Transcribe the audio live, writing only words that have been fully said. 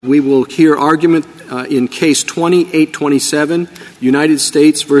We will hear argument in Case 2827, United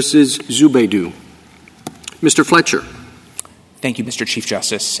States versus Zubaydah. Mr. Fletcher. Thank you, Mr. Chief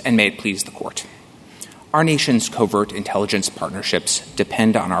Justice, and may it please the Court. Our nation's covert intelligence partnerships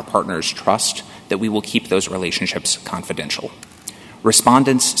depend on our partners' trust that we will keep those relationships confidential.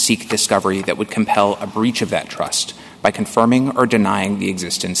 Respondents seek discovery that would compel a breach of that trust by confirming or denying the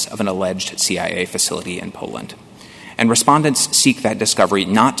existence of an alleged CIA facility in Poland. And respondents seek that discovery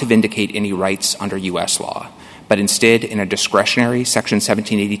not to vindicate any rights under U.S. law, but instead in a discretionary Section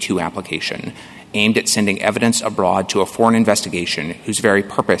 1782 application aimed at sending evidence abroad to a foreign investigation whose very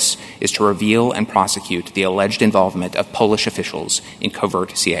purpose is to reveal and prosecute the alleged involvement of Polish officials in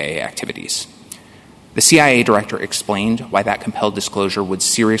covert CIA activities. The CIA director explained why that compelled disclosure would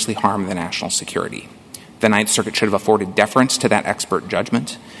seriously harm the national security. The Ninth Circuit should have afforded deference to that expert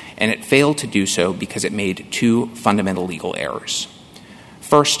judgment, and it failed to do so because it made two fundamental legal errors.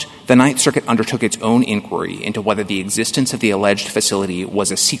 First, the Ninth Circuit undertook its own inquiry into whether the existence of the alleged facility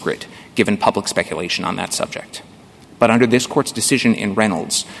was a secret, given public speculation on that subject. But under this Court's decision in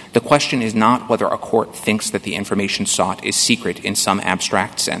Reynolds, the question is not whether a court thinks that the information sought is secret in some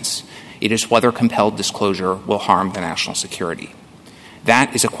abstract sense. It is whether compelled disclosure will harm the national security.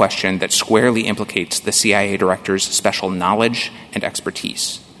 That is a question that squarely implicates the CIA director's special knowledge and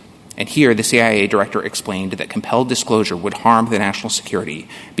expertise. And here, the CIA director explained that compelled disclosure would harm the national security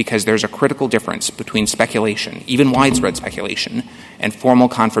because there's a critical difference between speculation, even widespread speculation, and formal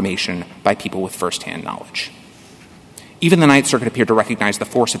confirmation by people with firsthand knowledge. Even the Ninth Circuit appeared to recognize the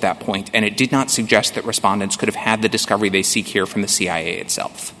force of that point, and it did not suggest that respondents could have had the discovery they seek here from the CIA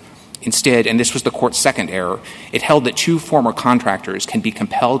itself. Instead, and this was the Court's second error, it held that two former contractors can be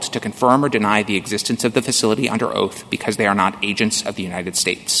compelled to confirm or deny the existence of the facility under oath because they are not agents of the United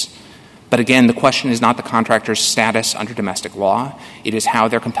States. But again, the question is not the contractor's status under domestic law. It is how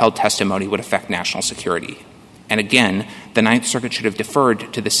their compelled testimony would affect national security. And again, the Ninth Circuit should have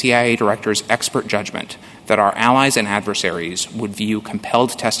deferred to the CIA director's expert judgment that our allies and adversaries would view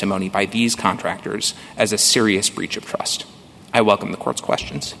compelled testimony by these contractors as a serious breach of trust. I welcome the Court's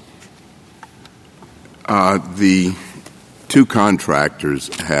questions. The two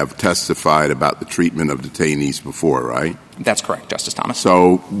contractors have testified about the treatment of detainees before, right? That's correct, Justice Thomas.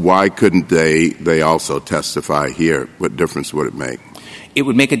 So why couldn't they also testify here? What difference would it make? It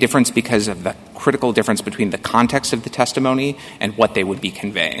would make a difference because of the critical difference between the context of the testimony and what they would be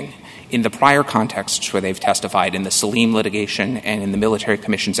conveying. In the prior contexts where they've testified, in the Salim litigation and in the military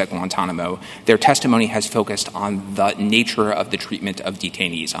commissions at Guantanamo, their testimony has focused on the nature of the treatment of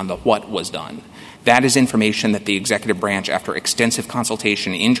detainees, on the what was done. That is information that the executive branch, after extensive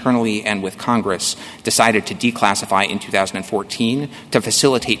consultation internally and with Congress, decided to declassify in 2014 to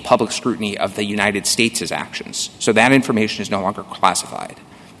facilitate public scrutiny of the United States' actions. So that information is no longer classified.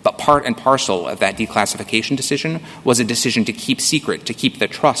 But part and parcel of that declassification decision was a decision to keep secret, to keep the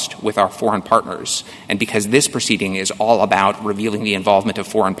trust with our foreign partners. And because this proceeding is all about revealing the involvement of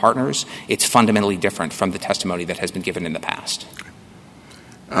foreign partners, it's fundamentally different from the testimony that has been given in the past.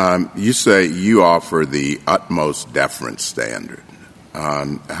 You say you offer the utmost deference standard.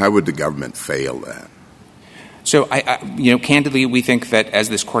 How would the government fail that? So, candidly, we think that as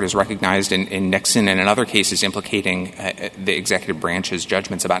this Court has recognized in Nixon and in other cases implicating the executive branch's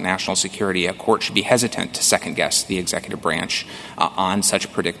judgments about national security, a court should be hesitant to second-guess the executive branch on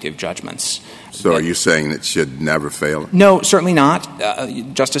such predictive judgments. So are you saying it should never fail? No, certainly not,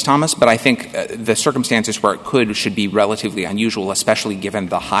 Justice Thomas, but I think the circumstances where it could should be relatively unusual, especially given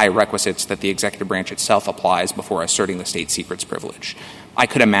the high requisites that the executive branch itself applies before asserting the state secrets privilege. I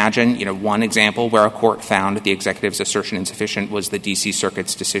could imagine, one example where a court found the executive's assertion insufficient was the D.C.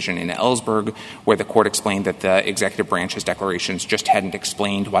 Circuit's decision in Ellsberg, where the court explained that the executive branch's declarations just hadn't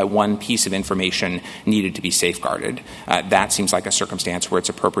explained why one piece of information needed to be safeguarded. That seems like a circumstance where it's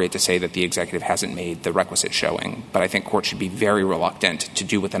appropriate to say that the executive hasn't made the requisite showing. But I think courts should be very reluctant to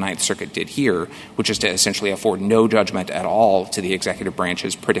do what the Ninth Circuit did here, which is to essentially afford no judgment at all to the executive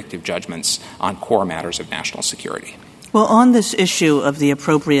branch's predictive judgments on core matters of national security. Well, on this issue of the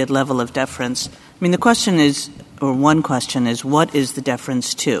appropriate level of deference, the question is, or one question is, what is the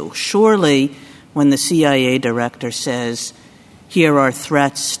deference to? Surely, when the CIA director says, here are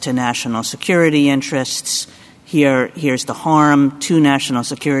threats to national security interests, here's the harm to national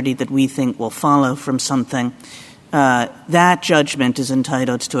security that we think will follow from something, that judgment is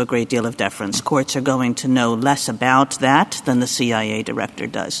entitled to a great deal of deference. Courts are going to know less about that than the CIA director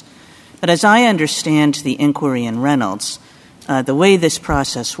does. But as I understand the inquiry in Reynolds, the way this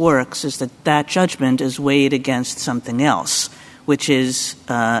process works is that judgment is weighed against something else, which is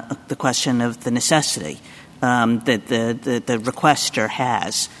the question of the necessity. that the requester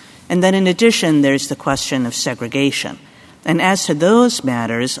has. And then in addition, there's the question of segregation. And as to those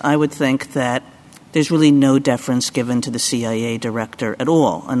matters, I would think that there's really no deference given to the CIA director at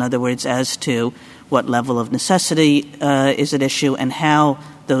all. In other words, as to what level of necessity is at issue and how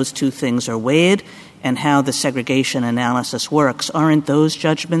those two things are weighed and how the segregation analysis works. Aren't those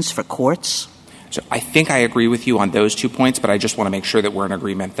judgments for courts? So I think I agree with you on those 2 points, but I just want to make sure that we're in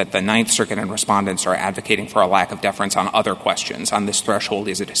agreement that the Ninth Circuit and respondents are advocating for a lack of deference on other questions. On this threshold,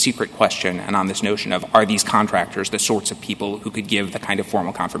 is it a secret question? And on this notion of, are these contractors the sorts of people who could give the kind of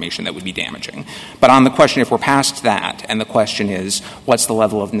formal confirmation that would be damaging? But on the question, if we're past that, and the question is, what's the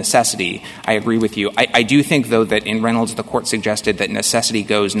level of necessity? I agree with you. I do think, though, that in Reynolds, the court suggested that necessity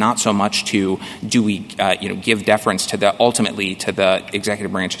goes not so much to, do we, give deference to ultimately to the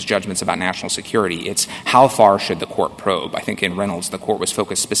executive branch's judgments about national security. It's how far should the court probe? I think in Reynolds, the court was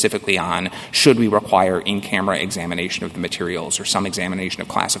focused specifically on, should we require in-camera examination of the materials or some examination of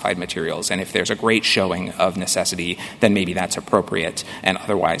classified materials? And if there's a great showing of necessity, then maybe that's appropriate, and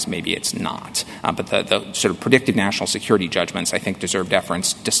otherwise maybe it's not. But the sort of predicted national security judgments, I think, deserve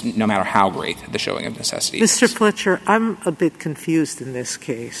deference just no matter how great the showing of necessity is. Mr. Fletcher, I'm a bit confused in this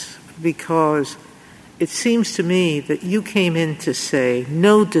case because it seems to me that you came in to say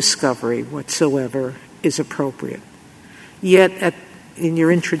no discovery whatsoever is appropriate. Yet in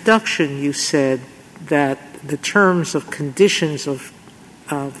your introduction you said that the terms of conditions of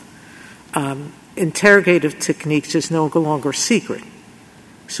interrogative techniques is no longer secret.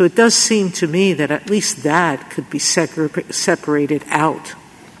 So it does seem to me that at least that could be separated out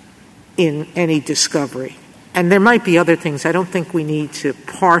in any discovery. And there might be other things. I don't think we need to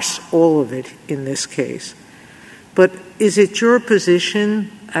parse all of it in this case. But is it your position?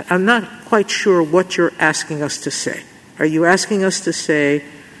 I'm not quite sure what you're asking us to say. Are you asking us to say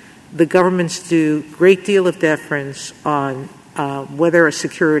the governments do a great deal of deference on whether a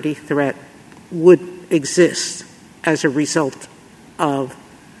security threat would exist as a result of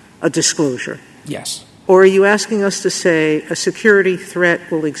a disclosure? Yes. Or are you asking us to say a security threat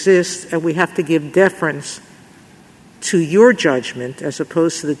will exist and we have to give deference to your judgment as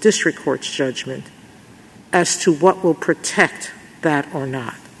opposed to the district court's judgment as to what will protect that or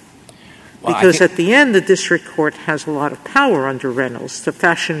not? Well, because at the end, the district court has a lot of power under Reynolds to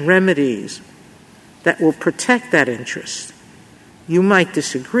fashion remedies that will protect that interest. You might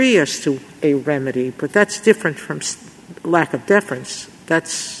disagree as to a remedy, but that's different from lack of deference.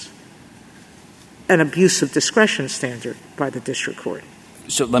 That's an abuse of discretion standard by the district court.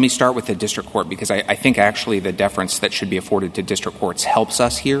 So let me start with the district court, because I think actually the deference that should be afforded to district courts helps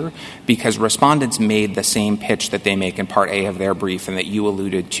us here, because respondents made the same pitch that they make in Part A of their brief and that you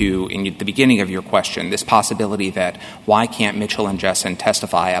alluded to in the beginning of your question, this possibility that why can't Mitchell and Jessen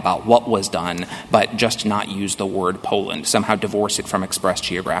testify about what was done but just not use the word Poland, somehow divorce it from express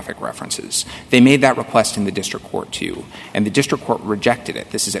geographic references. They made that request in the district court too, and the district court rejected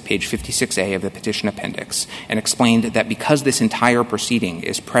it. This is at page 56A of the petition appendix, and explained that because this entire proceeding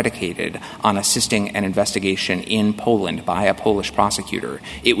is predicated on assisting an investigation in Poland by a Polish prosecutor,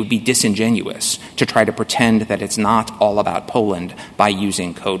 it would be disingenuous to try to pretend that it's not all about Poland by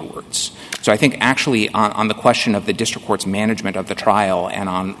using code words. So I think actually on the question of the district court's management of the trial and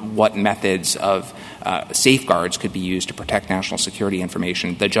on what methods of safeguards could be used to protect national security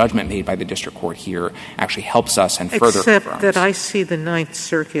information, the judgment made by the district court here actually helps us and further Except affirms. that I see the Ninth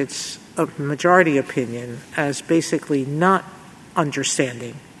Circuit's majority opinion as basically not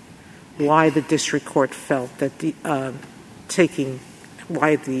understanding why the district court felt that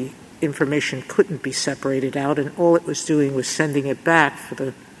why the information couldn't be separated out, and all it was doing was sending it back for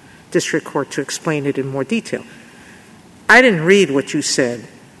the district court to explain it in more detail. I didn't read what you said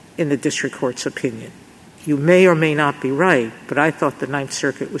in the district court's opinion. You may or may not be right, but I thought the Ninth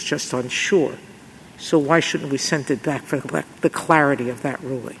Circuit was just unsure. So why shouldn't we send it back for the clarity of that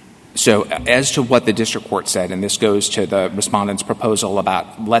ruling? So as to what the district court said, and this goes to the respondent's proposal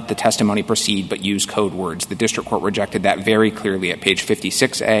about let the testimony proceed but use code words, the district court rejected that very clearly at page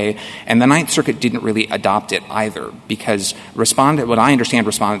 56A, and the Ninth Circuit didn't really adopt it either, because what I understand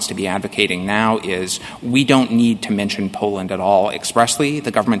respondents to be advocating now is we don't need to mention Poland at all expressly. The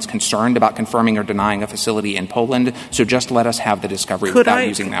government's concerned about confirming or denying a facility in Poland, so just let us have the discovery without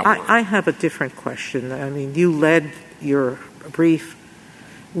using that word. I have a different question. I mean, you led your brief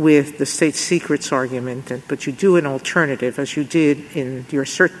with the state secrets argument, but you do an alternative, as you did in your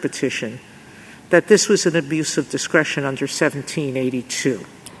cert petition, that this was an abuse of discretion under 1782.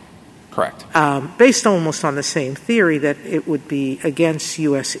 Correct. Based almost on the same theory that it would be against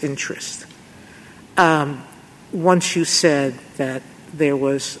U.S. interest. Once you said that there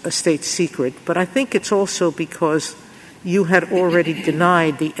was a state secret, but I think it's also because you had already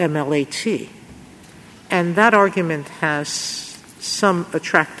denied the MLAT. And that argument has some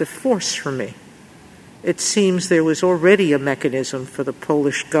attractive force for me. It seems there was already a mechanism for the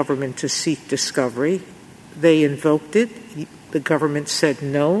Polish government to seek discovery. They invoked it. The government said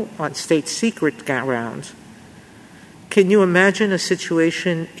no on state secret grounds. Can you imagine a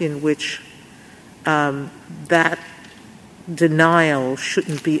situation in which that denial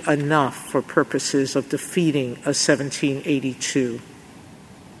shouldn't be enough for purposes of defeating a 1782?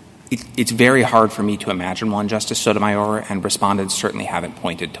 It's very hard for me to imagine one, Justice Sotomayor, and respondents certainly haven't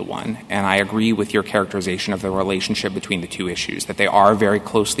pointed to one. And I agree with your characterization of the relationship between the two issues, that they are very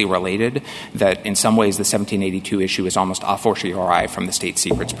closely related, that in some ways the 1782 issue is almost a fortiori from the state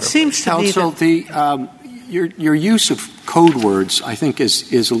secrets privilege. Seems to Counsel, your use of code words, I think,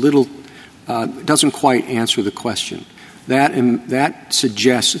 is a little doesn't quite answer the question. That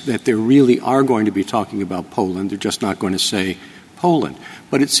suggests that they really are going to be talking about Poland. They're just not going to say Poland.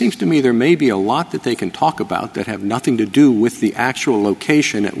 But it seems to me there may be a lot that they can talk about that have nothing to do with the actual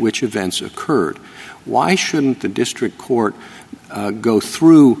location at which events occurred. Why shouldn't the district court go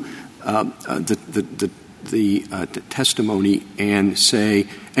through the testimony and say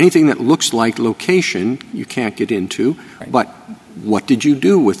anything that looks like location you can't get into, right, but what did you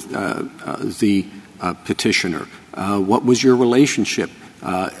do with the petitioner? What was your relationship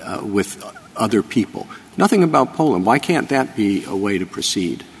with other people? Nothing about Poland. Why can't that be a way to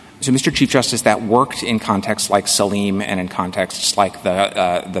proceed? So, Mr. Chief Justice, that worked in contexts like Salim and in contexts like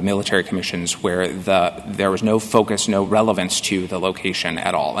the military commissions where there was no focus, no relevance to the location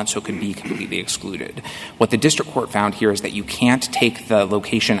at all, and so could be completely excluded. What the district court found here is that you can't take the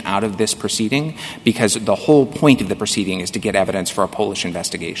location out of this proceeding because the whole point of the proceeding is to get evidence for a Polish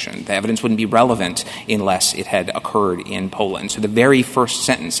investigation. The evidence wouldn't be relevant unless it had occurred in Poland. So the very first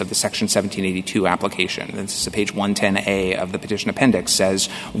sentence of the Section 1782 application, this is page 110A of the petition appendix, says,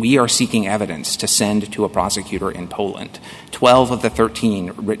 we are seeking evidence to send to a prosecutor in Poland. 12 of the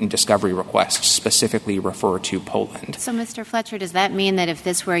 13 written discovery requests specifically refer to Poland. So, Mr. Fletcher, does that mean that if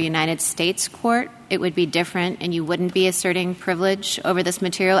this were a United States court, it would be different and you wouldn't be asserting privilege over this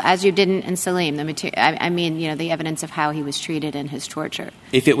material as you didn't in Salim? The evidence of how he was treated in his torture.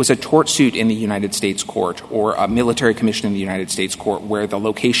 If it was a tort suit in the United States court or a military commission in the United States court where the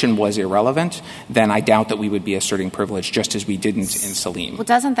location was irrelevant, then I doubt that we would be asserting privilege just as we didn't in Salim. Well,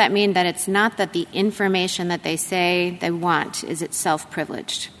 doesn't that mean that it's not that the information that they say they want is itself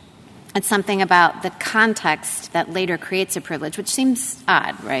privileged? It's something about the context that later creates a privilege, which seems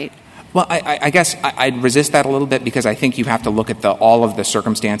odd, right? Well, I guess I'd resist that a little bit because I think you have to look at all of the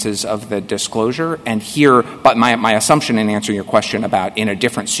circumstances of the disclosure. And here, but my assumption in answering your question about in a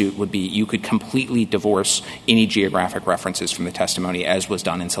different suit would be you could completely divorce any geographic references from the testimony as was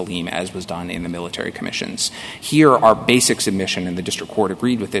done in Salim, as was done in the military commissions. Here, our basic submission, and the district court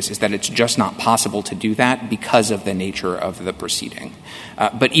agreed with this, is that it's just not possible to do that because of the nature of the proceeding.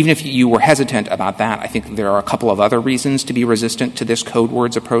 But even if you were hesitant about that, I think there are a couple of other reasons to be resistant to this code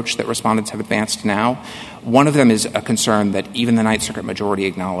words approach that respondents have advanced now. One of them is a concern that even the Ninth Circuit majority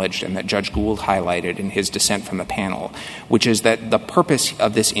acknowledged and that Judge Gould highlighted in his dissent from the panel, which is that the purpose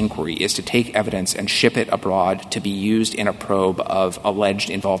of this inquiry is to take evidence and ship it abroad to be used in a probe of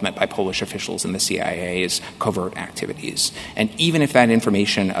alleged involvement by Polish officials in the CIA's covert activities. And even if that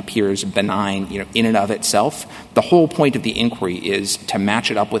information appears benign, in and of itself, the whole point of the inquiry is to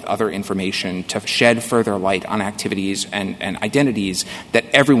match it up with other information to shed further light on activities and identities that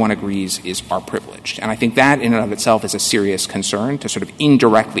everyone agrees are privileged. And I think that in and of itself is a serious concern to sort of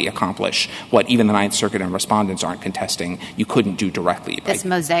indirectly accomplish what even the Ninth Circuit and respondents aren't contesting you couldn't do directly. This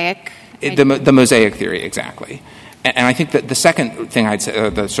mosaic? The mosaic theory, exactly. And I think that the second thing I'd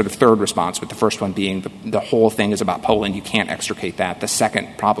say, the sort of third response, with the first one being the whole thing is about Poland, you can't extricate that. The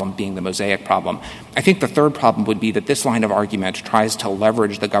second problem being the mosaic problem. I think the third problem would be that this line of argument tries to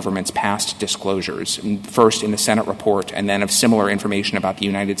leverage the government's past disclosures, first in the Senate report and then of similar information about the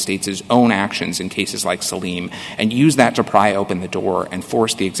United States' own actions in cases like Salim, and use that to pry open the door and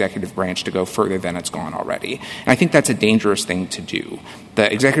force the executive branch to go further than it's gone already. And I think that's a dangerous thing to do.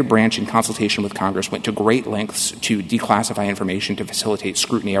 The executive branch, in consultation with Congress, went to great lengths to declassify information to facilitate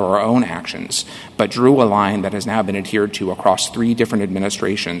scrutiny of our own actions, but drew a line that has now been adhered to across 3 different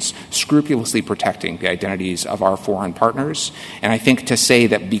administrations, scrupulously protecting the identities of our foreign partners. And I think to say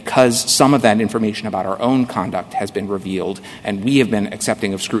that because some of that information about our own conduct has been revealed and we have been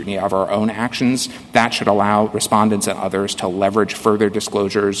accepting of scrutiny of our own actions, that should allow respondents and others to leverage further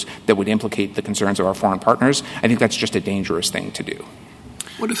disclosures that would implicate the concerns of our foreign partners. I think that's just a dangerous thing to do.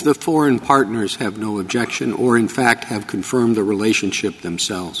 What if the foreign partners have no objection or, in fact, have confirmed the relationship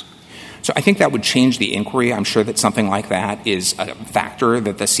themselves? So I think that would change the inquiry. I'm sure that something like that is a factor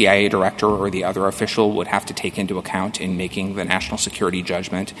that the CIA director or the other official would have to take into account in making the national security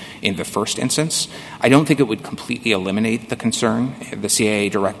judgment in the first instance. I don't think it would completely eliminate the concern. The CIA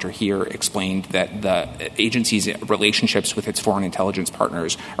director here explained that the agency's relationships with its foreign intelligence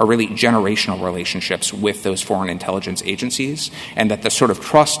partners are really generational relationships with those foreign intelligence agencies, and that the sort of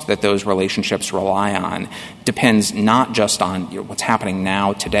trust that those relationships rely on depends not just on what's happening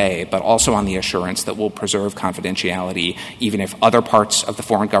now today, but also on the assurance that we'll preserve confidentiality even if other parts of the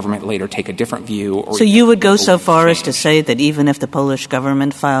foreign government later take a different view. Or so you would go so far as to say that even if the Polish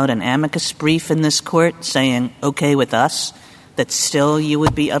government filed an amicus brief in this court saying, okay with us, that still you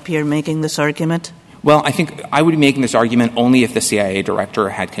would be up here making this argument? Well, I think I would be making this argument only if the CIA director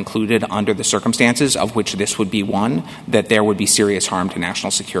had concluded under the circumstances, of which this would be one, that there would be serious harm to national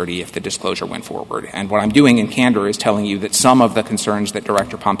security if the disclosure went forward. And what I'm doing in candor is telling you that some of the concerns that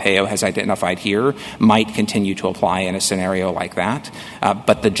Director Pompeo has identified here might continue to apply in a scenario like that.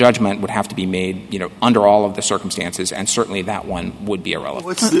 But the judgment would have to be made, under all of the circumstances, and certainly that one would be irrelevant.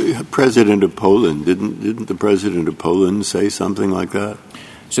 What's the president of Poland? Didn't the president of Poland say something like that?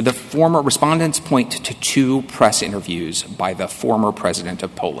 So the former respondents point to two press interviews by the former president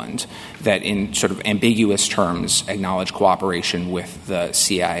of Poland that in sort of ambiguous terms acknowledge cooperation with the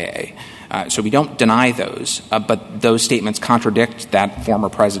CIA. So we don't deny those, but those statements contradict that former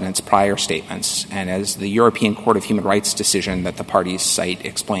president's prior statements. And as the European Court of Human Rights decision that the parties cite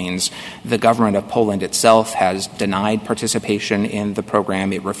explains, the government of Poland itself has denied participation in the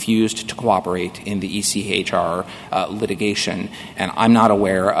program. It refused to cooperate in the ECHR litigation. And I'm not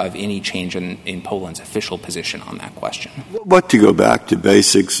aware of any change in Poland's official position on that question. But to go back to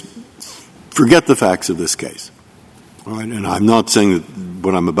basics, forget the facts of this case. All right, and I'm not saying that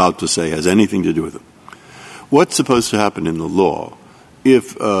what I'm about to say has anything to do with it. What's supposed to happen in the law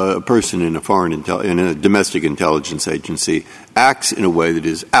if a person in in a domestic intelligence agency acts in a way that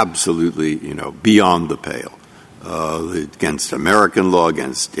is absolutely, beyond the pale, against American law,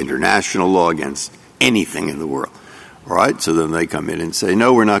 against international law, against anything in the world? All right, so then they come in and say,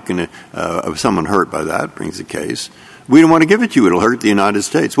 no, we're not going to, if someone hurt by that brings a case, we don't want to give it to you. It'll hurt the United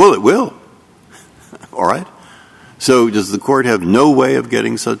States. Well, it will. All right? So does the court have no way of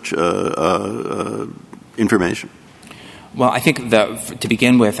getting such information? Well, I think to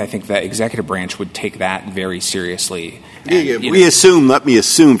begin with, I think the executive branch would take that very seriously. And, let me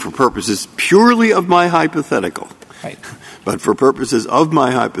assume for purposes purely of my hypothetical. Right. But for purposes of my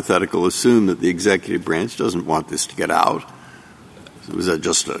hypothetical, assume that the executive branch doesn't want this to get out. Was that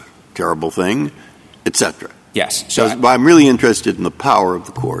just a terrible thing, etc.? Yes. So I'm really interested in the power of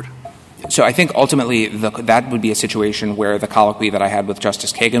the court. So I think ultimately that would be a situation where the colloquy that I had with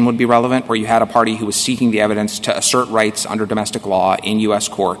Justice Kagan would be relevant, where you had a party who was seeking the evidence to assert rights under domestic law in U.S.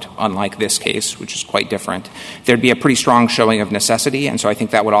 court, unlike this case, which is quite different. There'd be a pretty strong showing of necessity, and so I think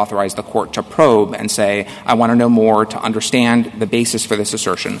that would authorize the court to probe and say, I want to know more to understand the basis for this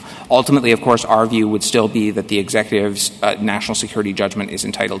assertion. Ultimately, of course, our view would still be that the executive's national security judgment is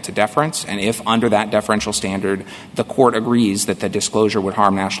entitled to deference, and if under that deferential standard the court agrees that the disclosure would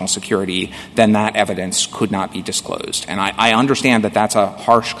harm national security, then that evidence could not be disclosed. And I understand that that's a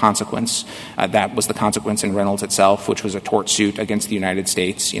harsh consequence. That was the consequence in Reynolds itself, which was a tort suit against the United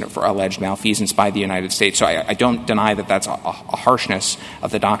States, for alleged malfeasance by the United States. So I don't deny that that's a harshness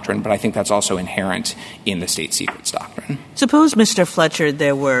of the doctrine, but I think that's also inherent in the state secrets doctrine. Suppose, Mr. Fletcher,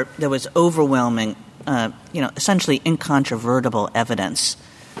 there was overwhelming, essentially incontrovertible evidence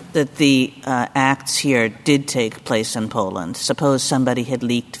that the acts here did take place in Poland. Suppose somebody had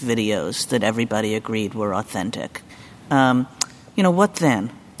leaked videos that everybody agreed were authentic. What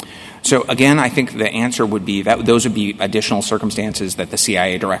then? So, again, I think the answer would be that those would be additional circumstances that the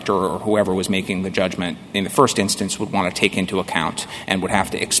CIA director or whoever was making the judgment in the first instance would want to take into account and would have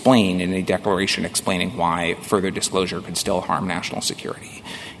to explain in a declaration explaining why further disclosure could still harm national security.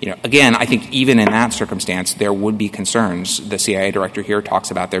 Again, I think even in that circumstance, there would be concerns. The CIA director here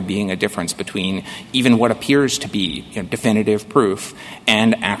talks about there being a difference between even what appears to be definitive proof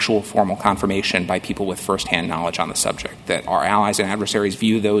and actual formal confirmation by people with firsthand knowledge on the subject, that our allies and adversaries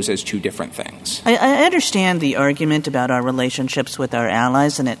view those as two different things. I understand the argument about our relationships with our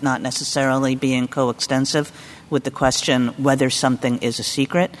allies and it not necessarily being coextensive with the question whether something is a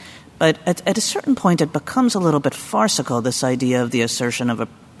secret. But at a certain point, it becomes a little bit farcical, this idea of the assertion of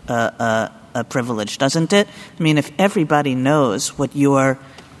a privilege, doesn't it? I mean, if everybody knows what you're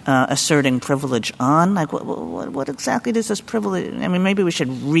asserting privilege on, like what exactly does this privilege? I mean, maybe we should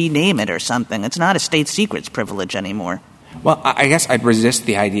rename it or something. It's not a state secrets privilege anymore. Well, I guess I'd resist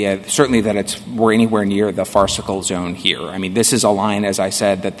the idea, certainly, that we're anywhere near the farcical zone here. I mean, this is a line, as I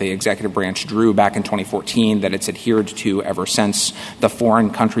said, that the executive branch drew back in 2014, that it's adhered to ever since. The foreign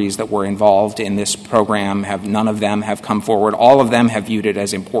countries that were involved in this program none of them have come forward. All of them have viewed it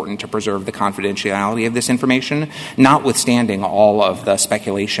as important to preserve the confidentiality of this information, notwithstanding all of the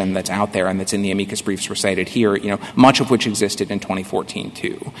speculation that's out there and that's in the amicus briefs recited here, much of which existed in 2014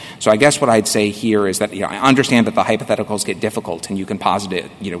 too. So I guess what I'd say here is that, I understand that the hypotheticals get difficult and you can posit,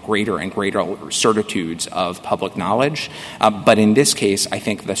 greater and greater certitudes of public knowledge. But in this case, I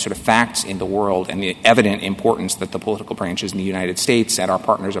think the sort of facts in the world and the evident importance that the political branches in the United States and our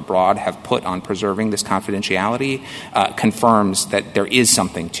partners abroad have put on preserving this confidentiality confirms that there is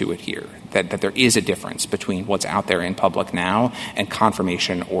something to it here, that there is a difference between what's out there in public now and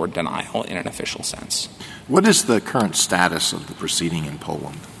confirmation or denial in an official sense. What is the current status of the proceeding in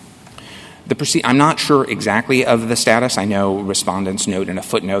Poland? I'm not sure exactly of the status. I know respondents note in a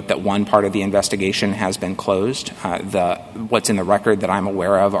footnote that one part of the investigation has been closed. What's in the record that I'm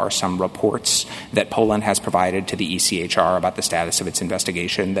aware of are some reports that Poland has provided to the ECHR about the status of its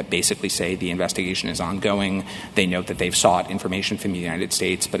investigation that basically say the investigation is ongoing. They note that they've sought information from the United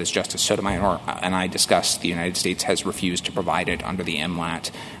States, but as Justice Sotomayor and I discussed, the United States has refused to provide it under the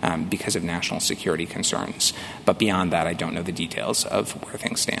MLAT because of national security concerns. But beyond that, I don't know the details of where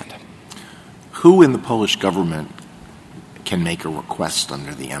things stand. Who in the Polish government can make a request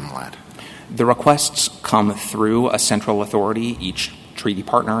under the MLAT? The requests come through a central authority. Each treaty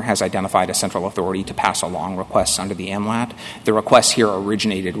partner has identified a central authority to pass along requests under the MLAT. The requests here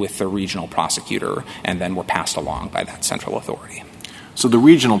originated with the regional prosecutor and then were passed along by that central authority. So the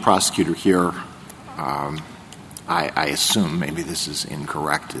regional prosecutor here, I assume, maybe this is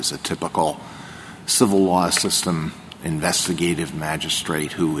incorrect, is a typical civil law system investigative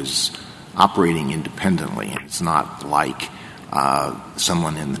magistrate who is operating independently. It's not like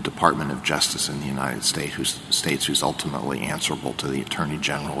someone in the Department of Justice in the United States who's ultimately answerable to the Attorney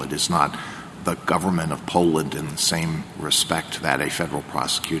General. It is not the government of Poland in the same respect that a federal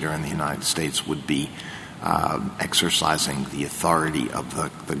prosecutor in the United States would be exercising the authority of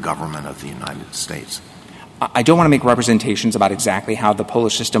the government of the United States. I don't want to make representations about exactly how the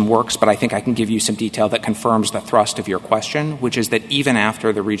Polish system works, but I think I can give you some detail that confirms the thrust of your question, which is that even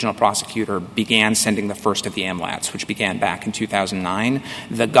after the regional prosecutor began sending the first of the MLATs, which began back in 2009,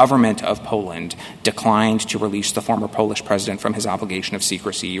 the government of Poland declined to release the former Polish president from his obligation of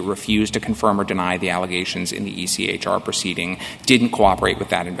secrecy, refused to confirm or deny the allegations in the ECHR proceeding, didn't cooperate with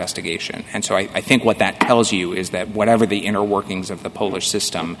that investigation. And so I think what that tells you is that whatever the inner workings of the Polish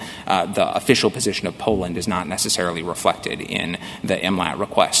system, the official position of Poland is not necessarily reflected in the MLAT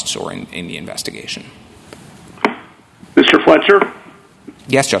requests or in the investigation. Mr. Fletcher?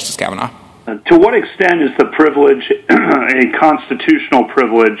 Yes, Justice Kavanaugh. To what extent is the privilege a constitutional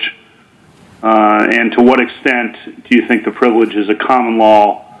privilege, and to what extent do you think the privilege is a common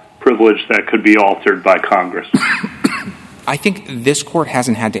law privilege that could be altered by Congress? I think this court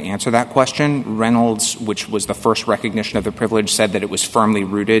hasn't had to answer that question. Reynolds, which was the first recognition of the privilege, said that it was firmly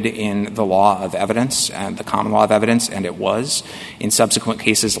rooted in the law of evidence and the common law of evidence, and it was. In subsequent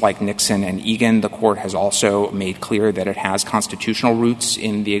cases like Nixon and Egan, the court has also made clear that it has constitutional roots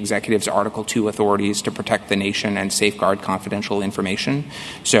in the executive's Article II authorities to protect the nation and safeguard confidential information.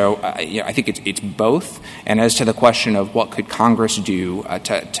 So I think it's both. And as to the question of what could Congress do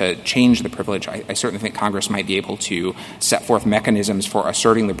to change the privilege, I certainly think Congress might be able to set forth mechanisms for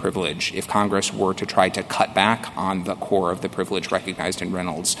asserting the privilege. If Congress were to try to cut back on the core of the privilege recognized in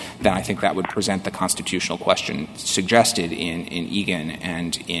Reynolds, then I think that would present the constitutional question suggested in Egan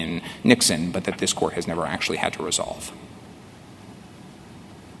and in Nixon, but that this court has never actually had to resolve.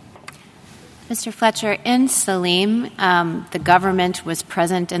 Mr. Fletcher, in Salim, the government was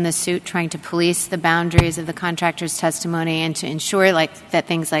present in the suit trying to police the boundaries of the contractor's testimony and to ensure that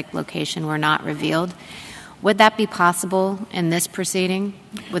things like location were not revealed. Would that be possible in this proceeding?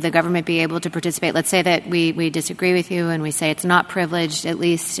 Would the government be able to participate? Let's say that we disagree with you and we say it's not privileged, at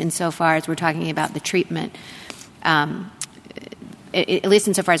least insofar as we're talking about the treatment, at least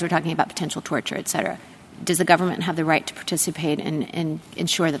insofar as we're talking about potential torture, et cetera. Does the government have the right to participate and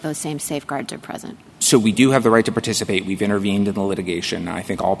ensure that those same safeguards are present? So we do have the right to participate. We've intervened in the litigation. I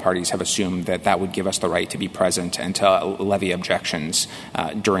think all parties have assumed that that would give us the right to be present and to levy objections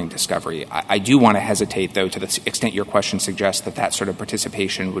during discovery. I do want to hesitate, though, to the extent your question suggests that sort of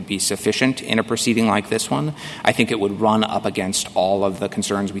participation would be sufficient in a proceeding like this one. I think it would run up against all of the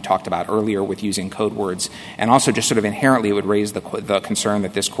concerns we talked about earlier with using code words, and also just sort of inherently it would raise the concern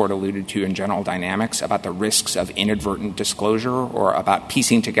that this court alluded to in General Dynamics about the risks of inadvertent disclosure or about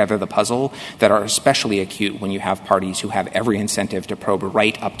piecing together the puzzle that are especially especially acute when you have parties who have every incentive to probe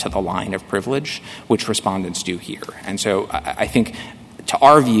right up to the line of privilege, which respondents do here. And so I think, to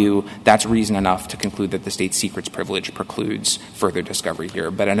our view, that's reason enough to conclude that the state secrets privilege precludes further discovery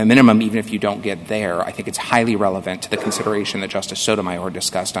here. But at a minimum, even if you don't get there, I think it's highly relevant to the consideration that Justice Sotomayor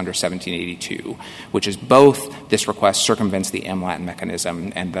discussed under 1782, which is both this request circumvents the MLAT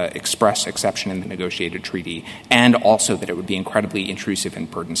mechanism and the express exception in the negotiated treaty, and also that it would be incredibly intrusive and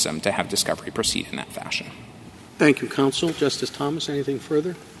burdensome to have discovery proceed in that fashion. Thank you, counsel. Justice Thomas, anything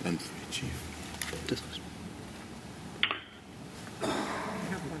further? Chief.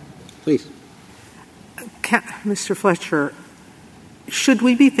 Please. Mr. Fletcher, should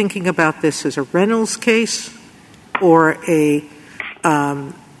we be thinking about this as a Reynolds case or an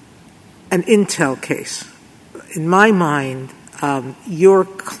Intel case? In my mind, your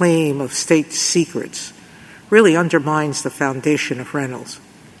claim of state secrets really undermines the foundation of Reynolds.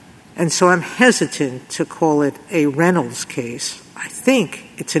 And so I'm hesitant to call it a Reynolds case. I think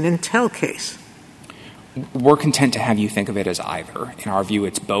it's an Intel case. We're content to have you think of it as either. In our view,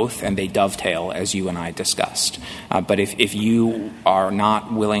 it's both, and they dovetail, as you and I discussed. But if you are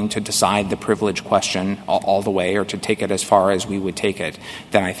not willing to decide the privilege question all the way or to take it as far as we would take it,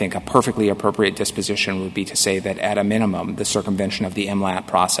 then I think a perfectly appropriate disposition would be to say that at a minimum, the circumvention of the MLAT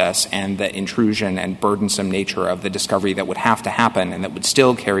process and the intrusion and burdensome nature of the discovery that would have to happen and that would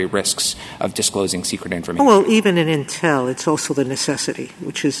still carry risks of disclosing secret information. Well, even in Intel, it's also the necessity,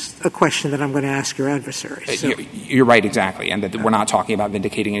 which is a question that I'm going to ask your adversary. So. You're right, exactly, and that we're not talking about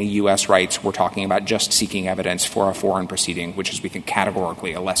vindicating any U.S. rights. We're talking about just seeking evidence for a foreign proceeding, which is, we think,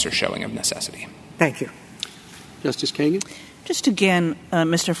 categorically a lesser showing of necessity. Thank you. Justice Kagan? Just again,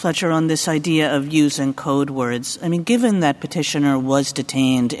 Mr. Fletcher, on this idea of using code words, I mean, given that petitioner was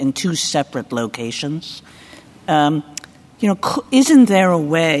detained in two separate locations, isn't there a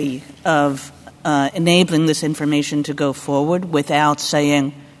way of enabling this information to go forward without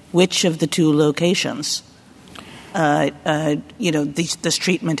saying which of the two locations, this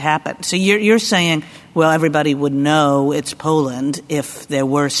treatment happened? So you're saying, well, everybody would know it's Poland if there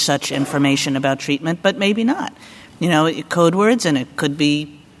were such information about treatment, but maybe not. Code words, and it could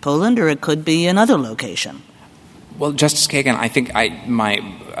be Poland or it could be another location. Well, Justice Kagan, I think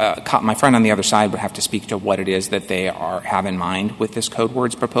my friend on the other side would have to speak to what it is that they have in mind with this code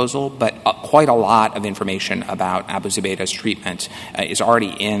words proposal, but quite a lot of information about Abu Zubaydah's treatment is already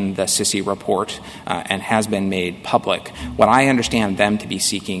in the Sisi report and has been made public. What I understand them to be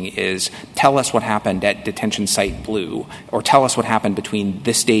seeking is tell us what happened at detention site Blue, or tell us what happened between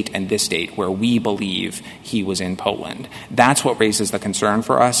this date and this date where we believe he was in Poland. That's what raises the concern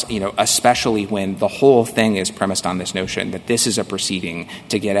for us, especially when the whole thing is premised on this notion that this is a proceeding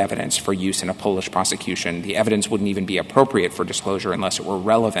to get evidence for use in a Polish prosecution. The evidence wouldn't even be appropriate for disclosure unless it were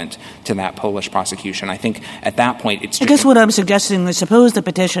relevant to that Polish prosecution. I think at that point it's just... I guess what I'm suggesting is suppose the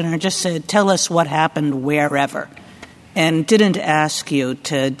petitioner just said, tell us what happened wherever, and didn't ask you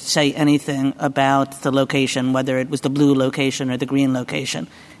to say anything about the location, whether it was the blue location or the green location.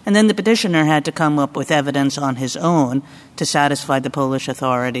 And then the petitioner had to come up with evidence on his own to satisfy the Polish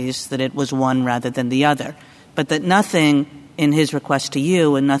authorities that it was one rather than the other. But that nothing in his request to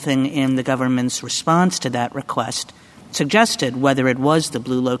you and nothing in the government's response to that request suggested whether it was the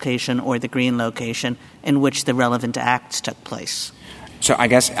blue location or the green location in which the relevant acts took place. So I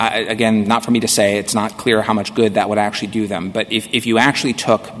guess, again, not for me to say, it's not clear how much good that would actually do them. But if you actually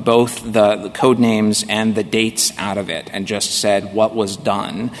took both the code names and the dates out of it and just said what was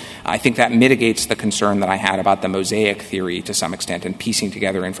done, I think that mitigates the concern that I had about the mosaic theory to some extent and piecing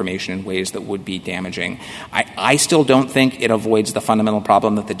together information in ways that would be damaging. I still don't think it avoids the fundamental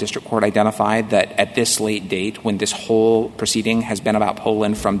problem that the district court identified, that at this late date, when this whole proceeding has been about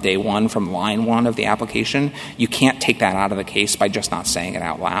Poland from day one, from line one of the application, you can't take that out of the case by just not saying it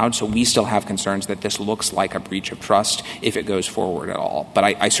out loud. So we still have concerns that this looks like a breach of trust if it goes forward at all. But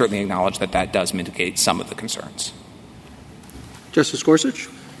I certainly acknowledge that does mitigate some of the concerns. Justice Gorsuch?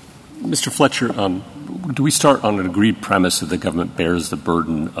 Mr. Fletcher, do we start on an agreed premise that the government bears the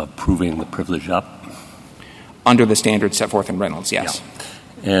burden of proving the privilege up? Under the standards set forth in Reynolds, yes.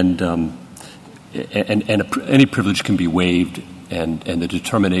 Yeah. And any privilege can be waived, and the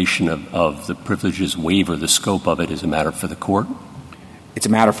determination of the privilege's waiver, the scope of it, is a matter for the court? It's a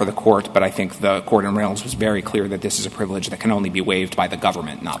matter for the court, but I think the court in Reynolds was very clear that this is a privilege that can only be waived by the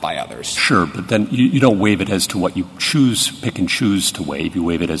government, not by others. Sure, but then you don't waive it as to what you pick and choose to waive. You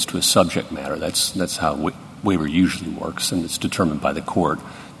waive it as to a subject matter. That's how waiver usually works, and it's determined by the court,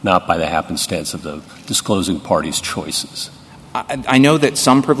 not by the happenstance of the disclosing party's choices. I know that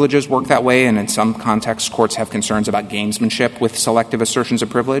some privileges work that way, and in some contexts, courts have concerns about gamesmanship with selective assertions of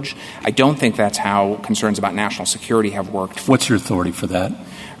privilege. I don't think that's how concerns about national security have worked. What's your authority for that?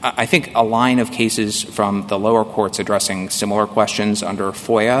 I think a line of cases from the lower courts addressing similar questions under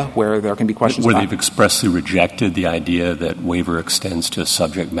FOIA, where there can be questions where they've expressly rejected the idea that waiver extends to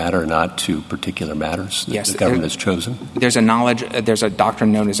subject matter, not to particular matters that the government has chosen? There's a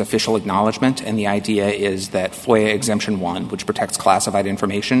doctrine known as official acknowledgement, and the idea is that FOIA Exemption 1, which protects classified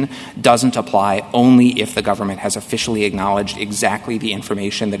information, doesn't apply only if the government has officially acknowledged exactly the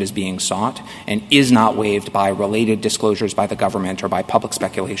information that is being sought and is not waived by related disclosures by the government or by public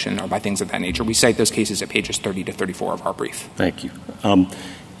speculation or by things of that nature. We cite those cases at pages 30 to 34 of our brief. Thank you.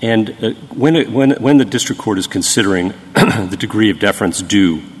 When the district court is considering the degree of deference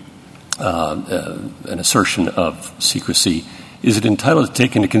due an assertion of secrecy, is it entitled to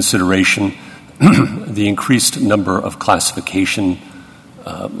take into consideration the increased number of the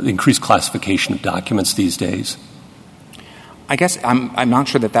increased classification of documents these days? I guess I'm not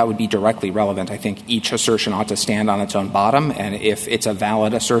sure that would be directly relevant. I think each assertion ought to stand on its own bottom, and if it's a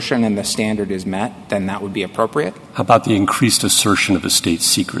valid assertion and the standard is met, then that would be appropriate. How about the increased assertion of a state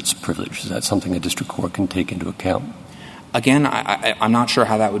secrets privilege? Is that something a district court can take into account? Again, I'm not sure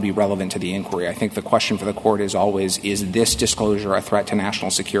how that would be relevant to the inquiry. I think the question for the court is always, is this disclosure a threat to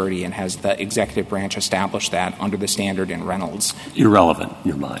national security, and has the executive branch established that under the standard in Reynolds? Irrelevant in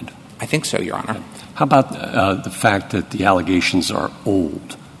your mind? I think so, Your Honor. How about the fact that the allegations are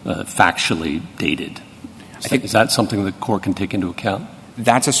old, factually dated? Is that something the court can take into account?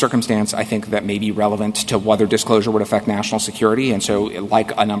 That's a circumstance, I think, that may be relevant to whether disclosure would affect national security. And so,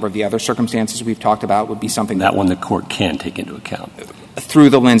 like a number of the other circumstances we've talked about, would be something that one the court can take into account. Through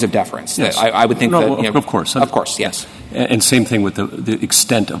the lens of deference. Yes. I would think that... Of course. Of course, yes. And same thing with the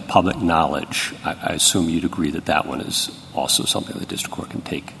extent of public knowledge. I assume you'd agree that one is also something the district court can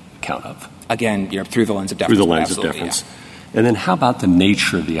take account of. Again, through the lens of deference. Through the lens of deference. Yeah. And then how about the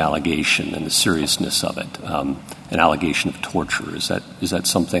nature of the allegation and the seriousness of it? An allegation of torture. Is that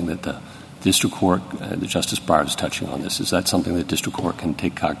something that the district court, the Justice Breyer is touching on this, is that something that district court can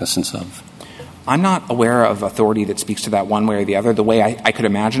take cognizance of? I'm not aware of authority that speaks to that one way or the other. The way I could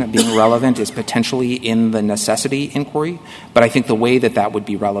imagine it being relevant is potentially in the necessity inquiry, but I think the way that would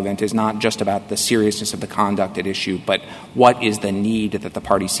be relevant is not just about the seriousness of the conduct at issue, but what is the need that the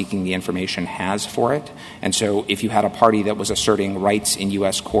party seeking the information has for it. And so if you had a party that was asserting rights in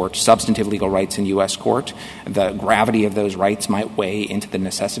U.S. court, substantive legal rights in U.S. court, the gravity of those rights might weigh into the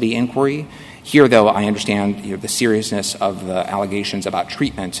necessity inquiry. Here, though, I understand the seriousness of the allegations about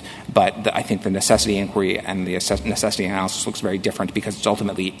treatment, but I think the necessity inquiry and the necessity analysis looks very different because it's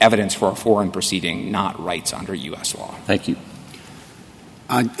ultimately evidence for a foreign proceeding, not rights under U.S. law. Thank you.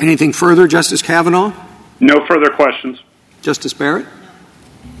 Anything further, Justice Kavanaugh? No further questions. Justice Barrett?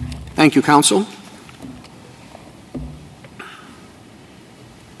 Thank you, counsel.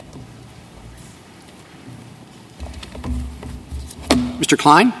 Mr.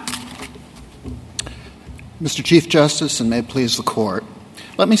 Klein? Mr. Chief Justice, and may it please the Court,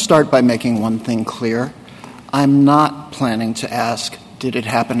 let me start by making one thing clear. I'm not planning to ask, did it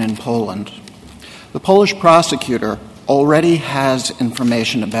happen in Poland? The Polish prosecutor already has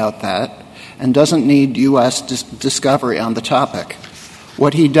information about that and doesn't need U.S. discovery on the topic.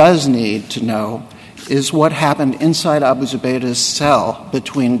 What he does need to know is what happened inside Abu Zubaydah's cell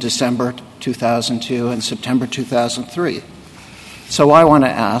between December 2002 and September 2003. So I want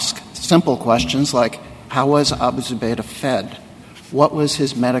to ask simple questions like, how was Abu Zubaydah fed? What was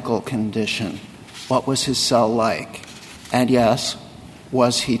his medical condition? What was his cell like? And yes,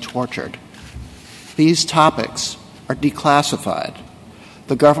 was he tortured? These topics are declassified.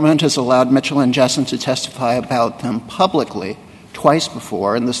 The government has allowed Mitchell and Jessen to testify about them publicly twice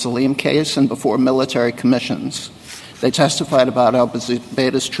before, in the Salim case and before military commissions. They testified about Abu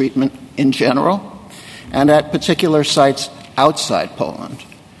Zubaydah's treatment in general and at particular sites outside Poland.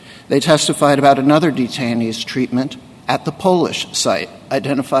 They testified about another detainee's treatment at the Polish site,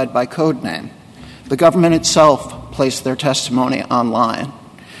 identified by code name. The government itself placed their testimony online.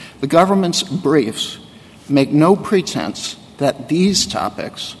 The government's briefs make no pretense that these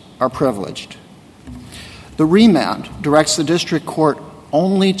topics are privileged. The remand directs the district court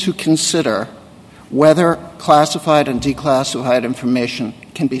only to consider whether classified and declassified information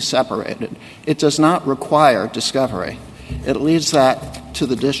can be separated. It does not require discovery. It leaves that to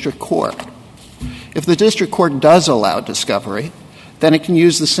the district court. If the district court does allow discovery, then it can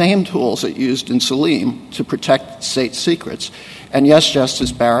use the same tools it used in Salim to protect state secrets. And yes,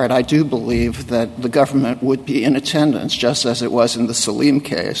 Justice Barrett, I do believe that the government would be in attendance, just as it was in the Salim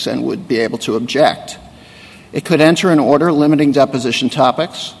case, and would be able to object. It could enter an order limiting deposition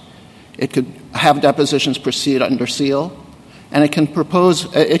topics. It could have depositions proceed under seal. And it can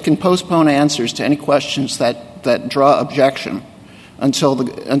postpone answers to any questions that draw objection until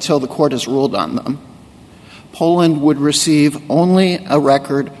the court has ruled on them. Poland would receive only a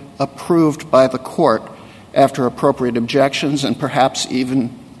record approved by the court after appropriate objections and perhaps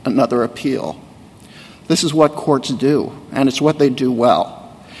even another appeal. This is what courts do, and it's what they do well.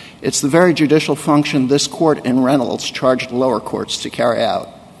 It's the very judicial function this court in Reynolds charged lower courts to carry out.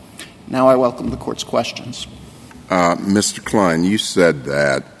 Now I welcome the court's questions. Mr. Klein, you said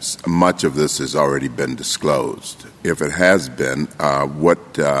that much of this has already been disclosed. If it has been,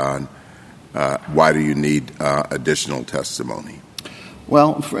 why do you need additional testimony?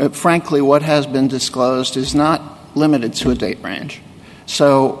 Well, frankly, what has been disclosed is not limited to a date range.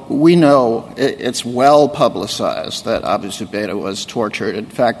 So we know it's well publicized that Abu Zubaydah was tortured. In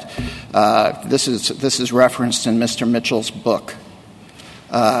fact, this is referenced in Mr. Mitchell's book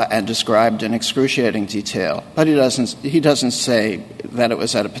and described in excruciating detail. But he doesn't say that it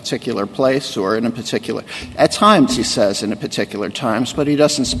was at a particular place or in a particular. At times he says in a particular times, but he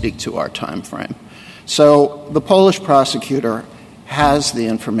doesn't speak to our time frame. So the Polish prosecutor has the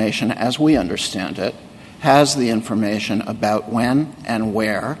information, as we understand it, has the information about when and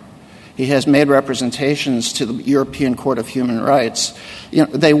where. He has made representations to the European Court of Human Rights.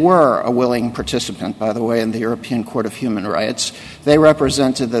 They were a willing participant, by the way, in the European Court of Human Rights. They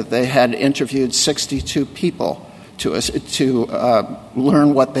represented that they had interviewed 62 people to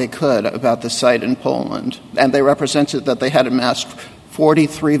learn what they could about the site in Poland. And they represented that they had amassed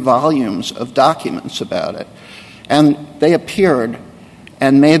 43 volumes of documents about it. And they appeared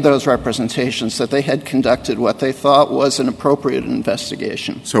and made those representations that they had conducted what they thought was an appropriate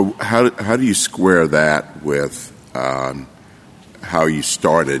investigation. So how do you square that with how you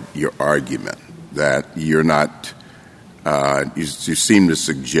started your argument, that you're not you seem to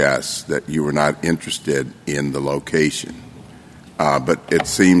suggest that you were not interested in the location, but it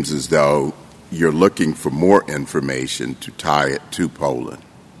seems as though you're looking for more information to tie it to Poland.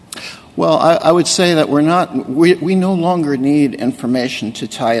 Well, I would say that we no longer need information to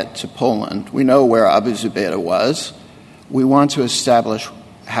tie it to Poland. We know where Abu Zubaydah was. We want to establish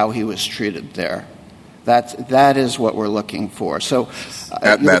how he was treated there. That is what we're looking for. So,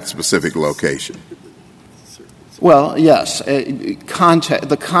 at that specific location. Well, yes.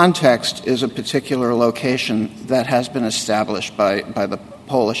 The context is a particular location that has been established by the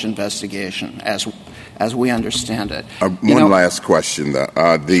Polish investigation, as we understand it. One last question, though.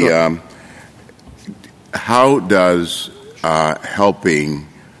 Sure. How does helping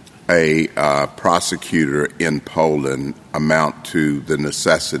a prosecutor in Poland amount to the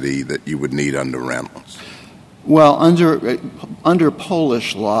necessity that you would need under Reynolds? Well, under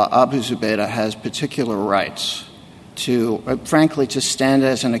Polish law, Abu Zubaydah has particular rights to, frankly, to stand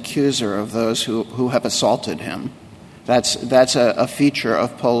as an accuser of those who have assaulted him. That's a feature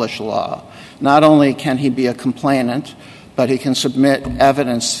of Polish law. Not only can he be a complainant, but he can submit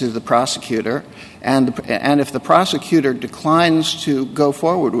evidence to the prosecutor, and if the prosecutor declines to go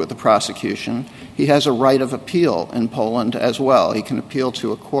forward with the prosecution, he has a right of appeal in Poland as well. He can appeal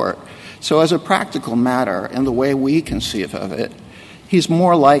to a court. So as a practical matter, in the way we conceive of it, he's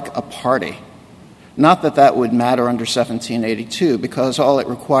more like a party. Not that would matter under 1782, because all it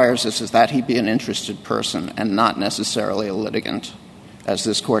requires is that he be an interested person and not necessarily a litigant, as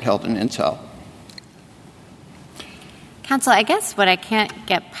this court held in Intel. Counsel, I guess what I can't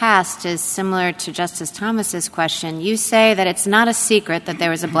get past is similar to Justice Thomas's question. You say that it's not a secret that there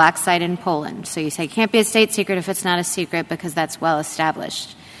was a black site in Poland. So you say it can't be a state secret if it's not a secret because that's well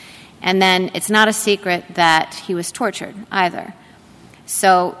established. And then it's not a secret that he was tortured either.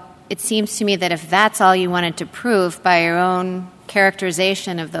 So it seems to me that if that's all you wanted to prove by your own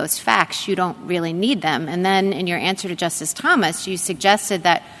characterization of those facts, you don't really need them. And then in your answer to Justice Thomas, you suggested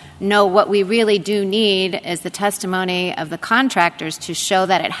that no, what we really do need is the testimony of the contractors to show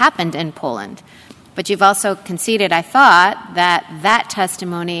that it happened in Poland. But you've also conceded, I thought, that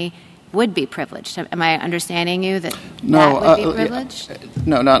testimony would be privileged. Am I understanding you that would be privileged?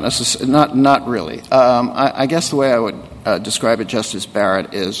 No, not necessarily. Not really. I guess the way I would describe it, Justice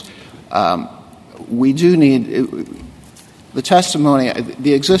Barrett, is we do need the testimony.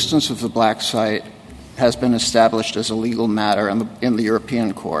 The existence of the black site has been established as a legal matter in the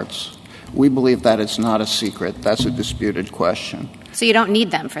European courts. We believe that it's not a secret. That's a disputed question. So you don't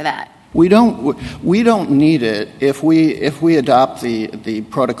need them for that? We don't need it if we adopt the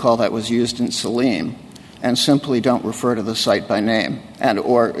protocol that was used in Salim and simply don't refer to the site by name, and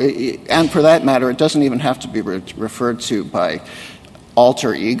for that matter, it doesn't even have to be referred to by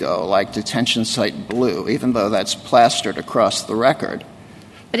alter ego like detention site blue, even though that's plastered across the record.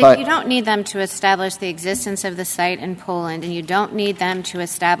 But if you don't need them to establish the existence of the site in Poland, and you don't need them to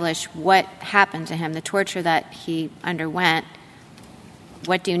establish what happened to him, the torture that he underwent,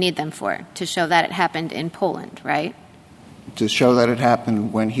 what do you need them for? To show that it happened in Poland, right? To show that it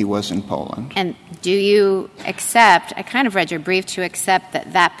happened when he was in Poland. And do you accept, I kind of read your brief, to accept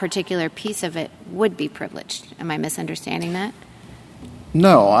that that particular piece of it would be privileged? Am I misunderstanding that?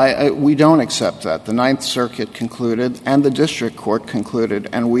 No, we don't accept that. The Ninth Circuit concluded, and the district court concluded,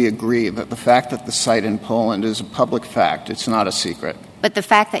 and we agree that the fact that the site in Poland is a public fact. It's not a secret. But the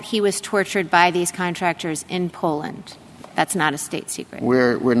fact that he was tortured by these contractors in Poland, that's not a state secret.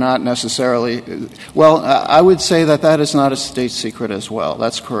 We're not necessarily – well, I would say that is not a state secret as well.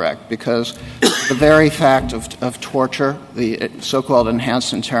 That's correct, because the very fact of torture, the so-called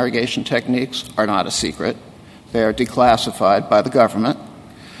enhanced interrogation techniques, are not a secret. They are declassified by the government.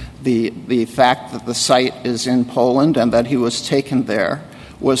 The fact that the site is in Poland and that he was taken there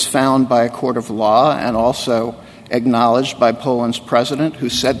was found by a court of law and also acknowledged by Poland's president, who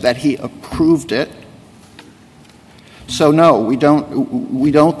said that he approved it. So no, we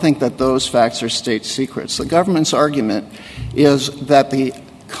don't think that those facts are state secrets. The government's argument is that the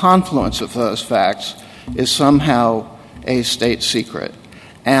confluence of those facts is somehow a state secret.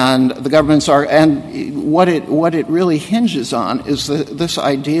 And the government's and what it really hinges on is this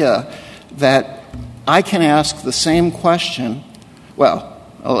idea that I can ask the same question. Well,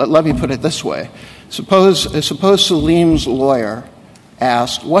 let me put it this way: suppose Salim's lawyer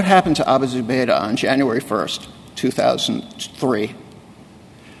asked, "What happened to Abu Zubaydah on January 1st, 2003?"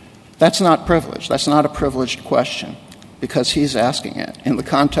 That's not privileged. That's not a privileged question, because he's asking it in the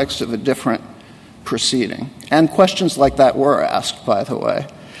context of a different proceeding. And questions like that were asked, by the way.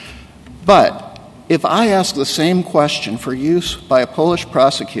 But if I ask the same question for use by a Polish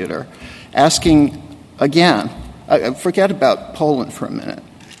prosecutor, asking again, forget about Poland for a minute,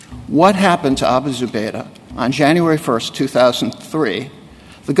 what happened to Abu Zubaydah on January 1st, 2003,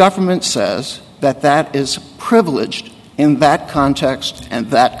 the government says that is privileged in that context and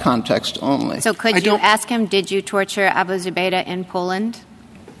that context only. So could you ask him, did you torture Abu Zubaydah in Poland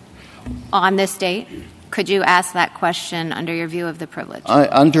on this date? Could you ask that question under your view of the privilege?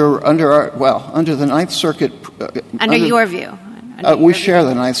 Under the Ninth Circuit. Under your view. We share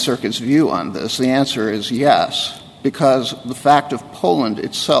the Ninth Circuit's view on this. The answer is yes, because the fact of Poland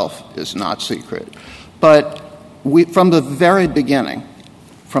itself is not secret. But from the very beginning,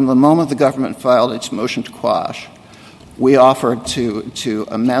 from the moment the government filed its motion to quash, we offered to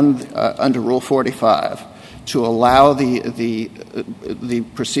amend under Rule 45 to allow the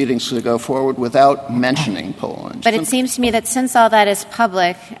proceedings to go forward without mentioning Poland. But it seems to me that since all that is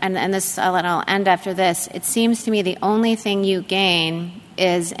public, and I'll end after this, it seems to me the only thing you gain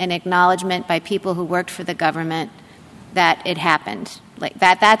is an acknowledgement by people who worked for the government that it happened. Like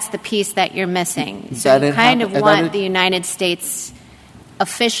that's the piece that you're missing. So you kind of want the United States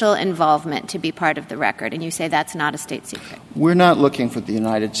official involvement to be part of the record, and you say that's not a state secret. We're not looking for the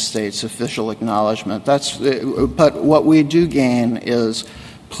United States official acknowledgement. But what we do gain is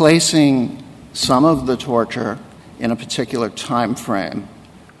placing some of the torture in a particular time frame,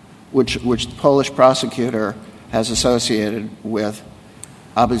 which the Polish prosecutor has associated with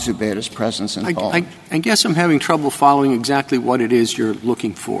Abu Zubaydah's presence in Poland. I guess I'm having trouble following exactly what it is you're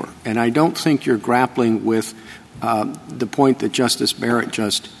looking for, and I don't think you're grappling with the point that Justice Barrett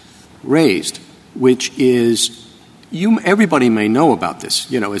just raised, which is everybody may know about this.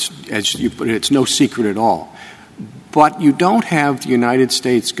 As you put it, it's no secret at all. But you don't have the United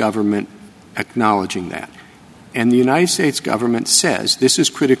States government acknowledging that. And the United States government says this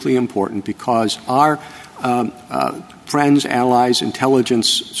is critically important because our friends, allies, intelligence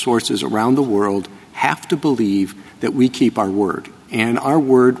sources around the world have to believe that we keep our word. And our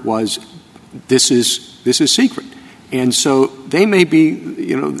word was this is secret. And so they may be,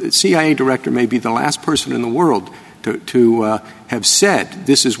 the CIA director may be the last person in the world to have said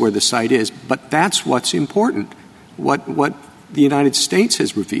this is where the site is, but that's what's important, what the United States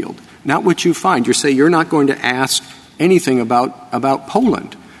has revealed, not what you find. You say you're not going to ask anything about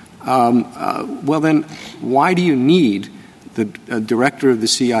Poland. Well, then why do you need the director of the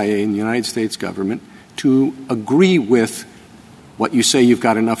CIA in the United States government to agree with what you say you've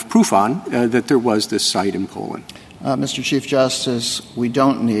got enough proof on, that there was this site in Poland? Mr. Chief Justice, we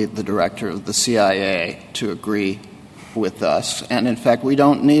don't need the director of the CIA to agree with us. And, in fact, we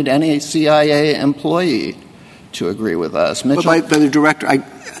don't need any CIA employee to agree with us. But by the director,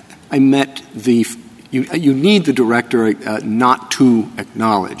 I met the You need the director not to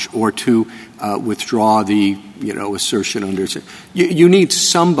acknowledge or to withdraw the assertion under. You need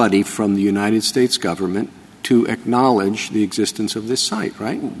somebody from the United States government to acknowledge the existence of this site,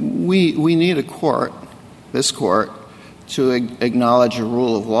 right? We need a court, this court, to acknowledge a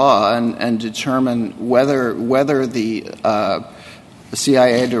rule of law and determine whether the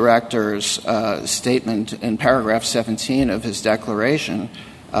CIA director's statement in paragraph 17 of his declaration,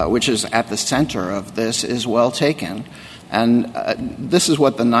 which is at the center of this, is well taken. And this is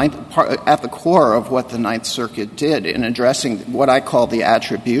what at the core of what the Ninth Circuit did in addressing what I call the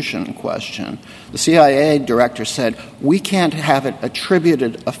attribution question. The CIA director said, we can't have it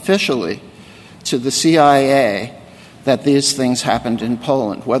attributed officially to the CIA that these things happened in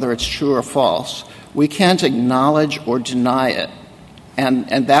Poland, whether it's true or false. We can't acknowledge or deny it.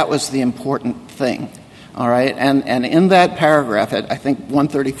 And that was the important thing. All right? And in that paragraph, I think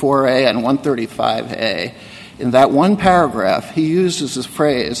 134A and 135A, in that one paragraph, he uses the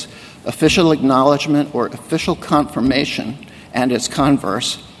phrase official acknowledgement or official confirmation and its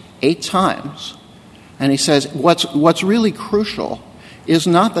converse 8 times. And he says what's really crucial is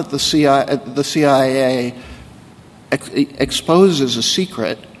not that the CIA exposes a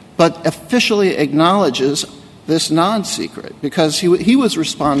secret, but officially acknowledges this non-secret, because he was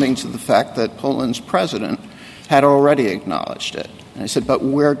responding to the fact that Poland's president had already acknowledged it. And he said, but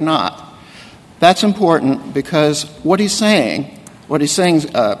we're not. That's important because what he's saying,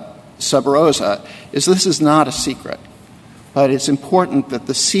 sub rosa, is this is not a secret. But it's important that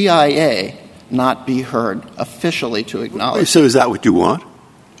the CIA not be heard officially to acknowledge it. So is that what you want?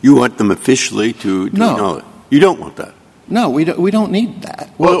 You want them officially to acknowledge it? You don't want that? No, we don't need that.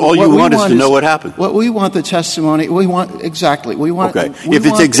 Well, all you want is to know what happened. What we want the testimony. We want exactly. We want. Okay. If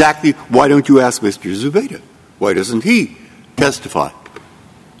it's exactly, why don't you ask Mr. Zubeda? Why doesn't he testify?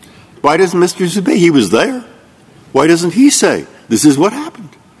 Why doesn't Mr. Zubeda? He was there. Why doesn't he say this is what happened?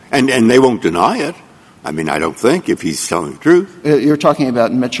 And they won't deny it. I mean, I don't think, if he's telling the truth. You're talking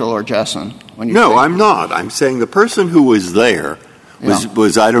about Mitchell or Jessen. No, I'm not. I'm saying the person who was there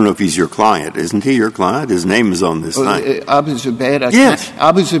was I don't know if he's your client. Isn't he your client? His name is on this thing. Abu Zubaydah. Yes.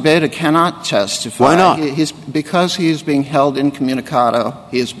 Abu Zubaydah cannot testify. Why not? Because he is being held incommunicado.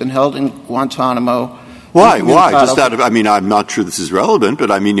 He has been held in Guantanamo. Why? Just I'm not sure this is relevant,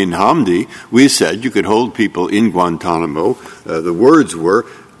 but I mean, in Hamdi, we said you could hold people in Guantanamo. The words were,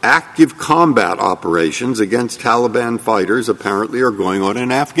 active combat operations against Taliban fighters apparently are going on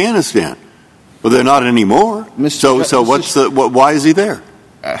in Afghanistan. Well, they're not anymore. Why is he there?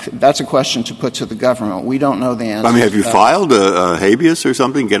 That's a question to put to the government. We don't know the answer. I mean, have you filed a habeas or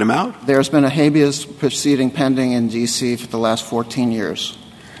something? Get him out? There's been a habeas proceeding pending in D.C. for the last 14 years.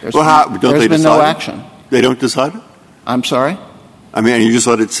 There's been no action. They don't decide it? I'm sorry? I mean, you just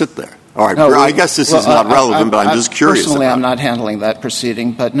let it sit there. All right. No, I guess this is not relevant, but I'm just curious. Personally, I'm not handling that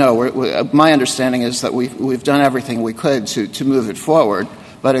proceeding. But no, my understanding is that we've done everything we could to move it forward,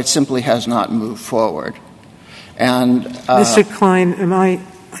 but it simply has not moved forward. And Mr. Klein, I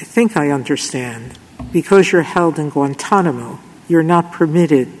think I understand. Because you're held in Guantanamo, you're not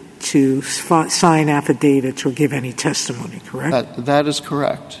permitted to sign affidavits or give any testimony, correct? That is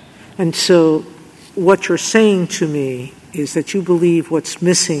correct. And so what you're saying to me is that you believe what's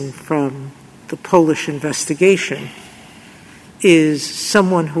missing from the Polish investigation is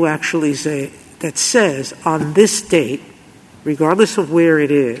someone who actually says on this date, regardless of where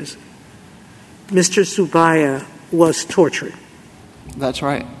it is, Mr. Zubaydah was tortured. That's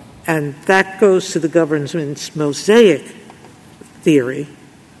right. And that goes to the government's mosaic theory,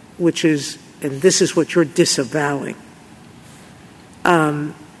 which is, and this is what you're disavowing,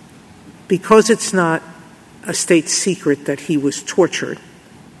 because it's not a state secret that he was tortured.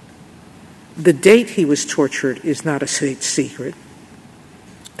 The date he was tortured is not a state secret.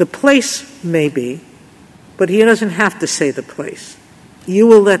 The place may be, but he doesn't have to say the place. You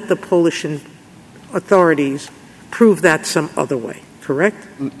will let the Polish authorities prove that some other way, correct?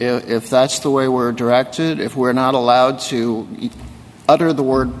 If that's the way we're directed, if we're not allowed to utter the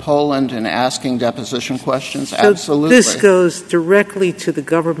word Poland in asking deposition questions, absolutely. This goes directly to the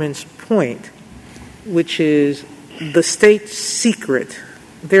government's point, which is the state secret.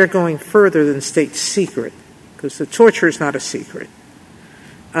 They're going further than state secret, because the torture is not a secret.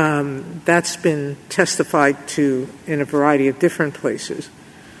 That's been testified to in a variety of different places.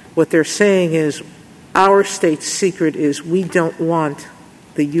 What they're saying is our state secret is we don't want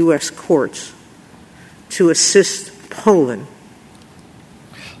the U.S. courts to assist Poland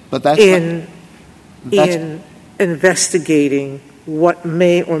in investigating what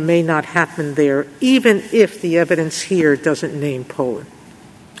may or may not happen there, even if the evidence here doesn't name Poland.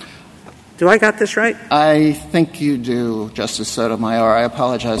 Do I got this right? I think you do, Justice Sotomayor. I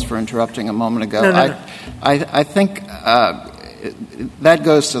apologize for interrupting a moment ago. No. I think that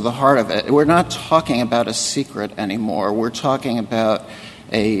goes to the heart of it. We're not talking about a secret anymore. We're talking about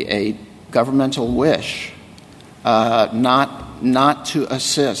a governmental wish not to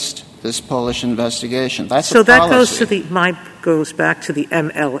assist this Polish investigation. That's so a policy. that goes back to the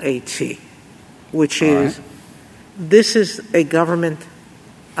MLAT, which is this is a government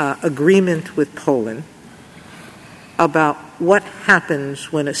agreement with Poland about what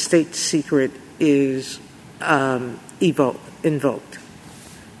happens when a state secret is invoked.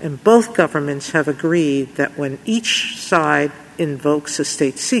 And both governments have agreed that when each side invokes a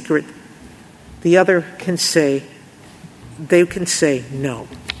state secret, the other can say no.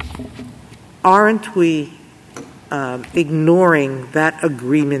 Aren't we ignoring that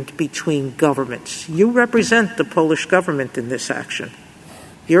agreement between governments? You represent the Polish government in this action.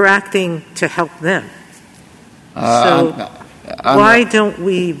 You're acting to help them. Why don't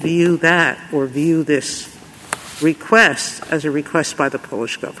we view that or view this request as a request by the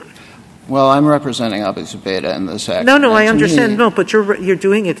Polish government? Well, I'm representing Abu Zubaydah in this action. No, I understand. No, but you're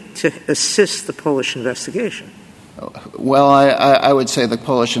doing it to assist the Polish investigation. Well, I would say the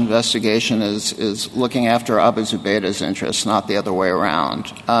Polish investigation is looking after Abu Zubaydah's interests, not the other way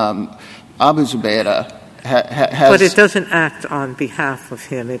around. Abu Zubaydah has... But it doesn't act on behalf of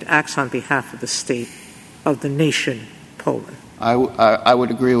him. It acts on behalf of the state, of the nation, Poland. I would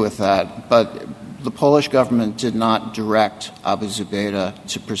agree with that, but the Polish government did not direct Abu Zubaydah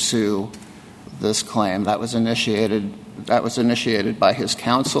to pursue this claim. That was initiated by his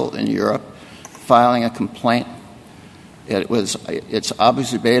counsel in Europe, filing a complaint. It's Abu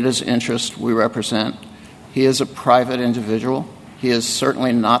Zubaydah's interest we represent. He is a private individual. He is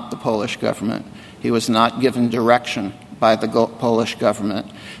certainly not the Polish government. He was not given direction by the Polish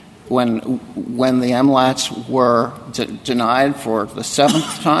government. When the MLATs were denied for the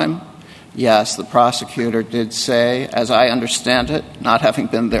seventh time, yes, the prosecutor did say, as I understand it, not having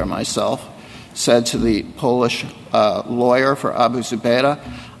been there myself, said to the Polish lawyer for Abu Zubaydah,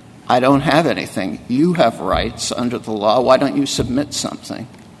 I don't have anything. You have rights under the law. Why don't you submit something?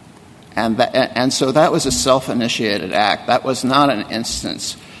 And so that was a self-initiated act. That was not an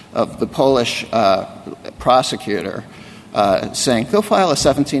instance of the Polish prosecutor saying, go file a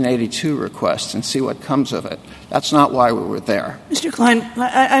 1782 request and see what comes of it. That's not why we were there. Mr. Klein,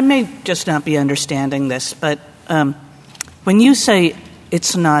 I may just not be understanding this, but when you say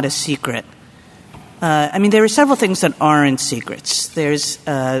it's not a secret, there are several things that aren't secrets. There's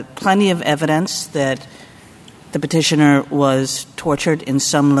plenty of evidence that the petitioner was tortured in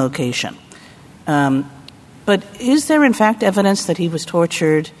some location. But is there, in fact, evidence that he was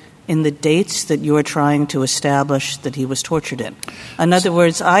tortured in the dates that you're trying to establish that he was tortured in? In other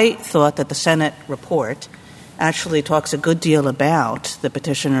words, I thought that the Senate report actually talks a good deal about the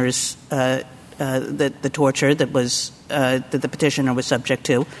petitioner's the torture that the petitioner was subject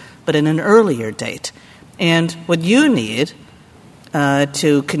to, but in an earlier date. And what you need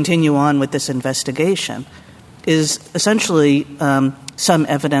to continue on with this investigation is essentially some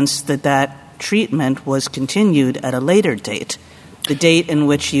evidence that treatment was continued at a later date, the date in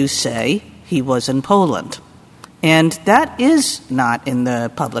which you say he was in Poland. And that is not in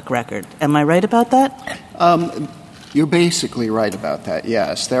the public record. Am I right about that? You're basically right about that,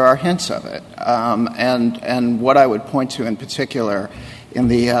 yes. There are hints of it. And what I would point to in particular in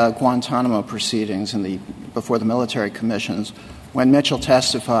the Guantanamo proceedings before the military commissions, when Mitchell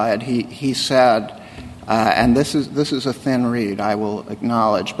testified, he said, and this is a thin read, I will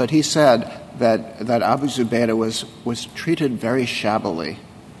acknowledge, but he said that Abu Zubaydah was treated very shabbily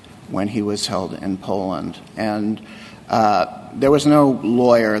when he was held in Poland. And there was no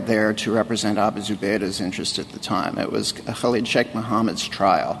lawyer there to represent Abu Zubaydah's interest at the time. It was Khalid Sheikh Mohammed's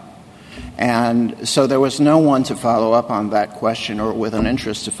trial. And so there was no one to follow up on that question or with an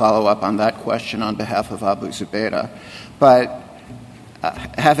interest to follow up on that question on behalf of Abu Zubaydah. But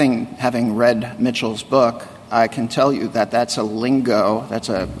having read Mitchell's book, I can tell you that that's a lingo, that's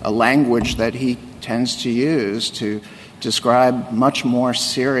a language that he tends to use to describe much more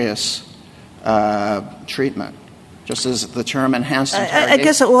serious treatment, just as the term enhanced interrogation. I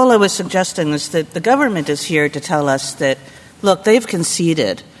guess all I was suggesting is that the government is here to tell us that, look, they've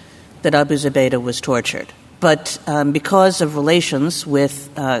conceded that Abu Zubaydah was tortured, but because of relations with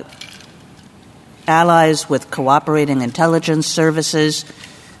allies, with cooperating intelligence services,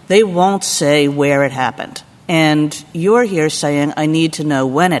 they won't say where it happened. And you're here saying, I need to know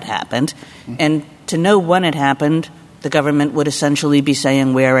when it happened. Mm-hmm. And to know when it happened, the government would essentially be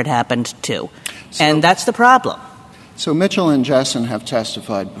saying where it happened to. And that's the problem. So Mitchell and Jessen have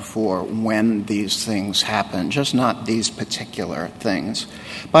testified before when these things happen, just not these particular things.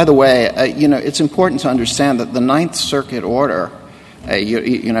 By the way, it's important to understand that the Ninth Circuit order,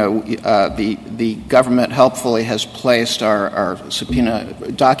 the government helpfully has placed our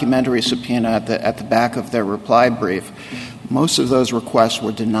documentary subpoena at the back of their reply brief. Most of those requests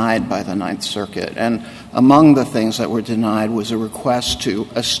were denied by the Ninth Circuit, and among the things that were denied was a request to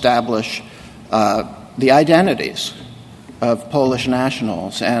establish the identities of Polish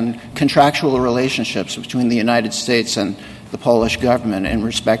nationals and contractual relationships between the United States and the Polish government in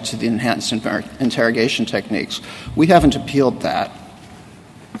respect to the enhanced interrogation techniques. We haven't appealed that.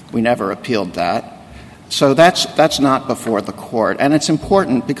 We never appealed that. So that's not before the court. And it's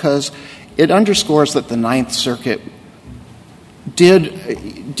important because it underscores that the Ninth Circuit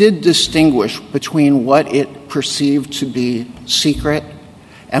did distinguish between what it perceived to be secret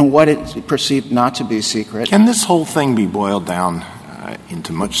and what it perceived not to be secret. Can this whole thing be boiled down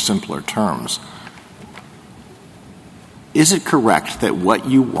into much simpler terms? Is it correct that what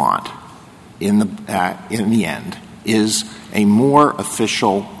you want in the end is a more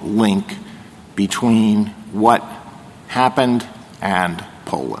official link between what happened and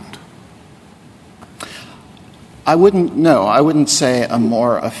Poland? I wouldn't say a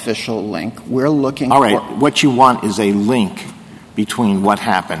more official link. We're looking All right. What you want is a link between what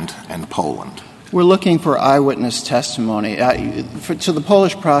happened and Poland. We're looking for eyewitness testimony. To the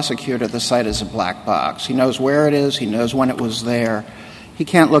Polish prosecutor, the site is a black box. He knows where it is. He knows when it was there. He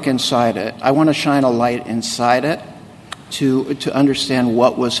can't look inside it. I want to shine a light inside it to understand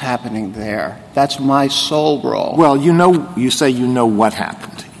what was happening there. That's my sole role. Well, you say you know what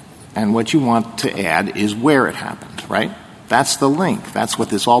happened, and what you want to add is where it happened, right? That's the link. That's what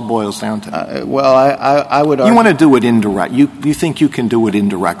this all boils down to. I would argue... You want to do it indirect. You think you can do it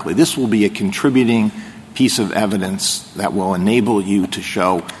indirectly. This will be a contributing piece of evidence that will enable you to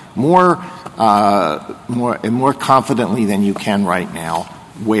show more confidently than you can right now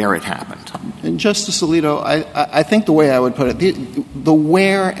where it happened. And Justice Alito, I think the way I would put it, the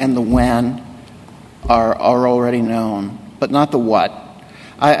where and the when are already known, but not the what.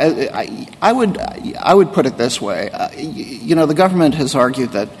 I would put it this way. The government has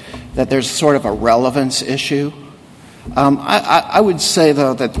argued that there's sort of a relevance issue. I would say,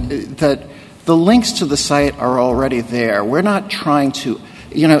 though, that the links to the site are already there. We're not trying to,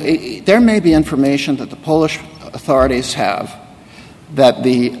 there may be information that the Polish authorities have that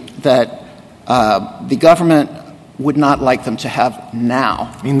the government would not like them to have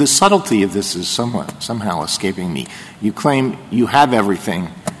now. I mean, the subtlety of this is somehow escaping me. You claim you have everything,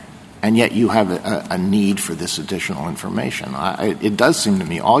 and yet you have a need for this additional information. It does seem to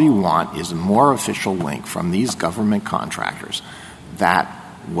me all you want is a more official link from these government contractors that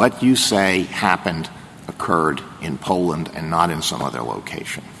what you say happened occurred in Poland and not in some other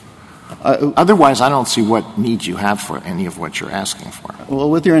location. Otherwise, I don't see what need you have for any of what you're asking for. Well,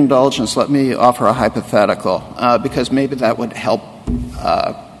 with your indulgence, let me offer a hypothetical, because maybe that would help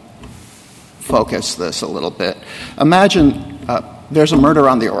focus this a little bit. Imagine there's a murder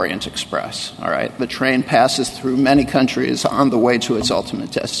on the Orient Express, all right? The train passes through many countries on the way to its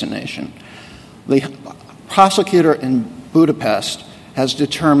ultimate destination. The prosecutor in Budapest has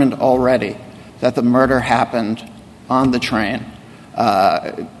determined already that the murder happened on the train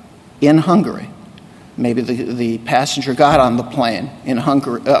in Hungary. Maybe the passenger got on the plane in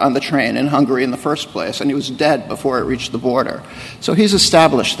Hungary, on the train in Hungary in the first place, and he was dead before it reached the border. So he's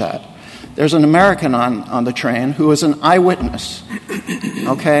established that. There's an American on the train who is an eyewitness,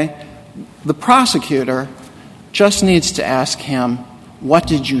 okay? The prosecutor just needs to ask him, what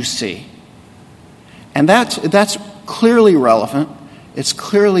did you see? And that's clearly relevant, it's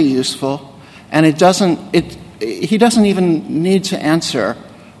clearly useful, and he doesn't even need to answer,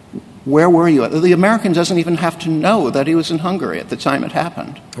 where were you? The American doesn't even have to know that he was in Hungary at the time it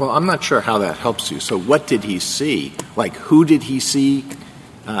happened. Well, I'm not sure how that helps you. So what did he see? Like, who did he see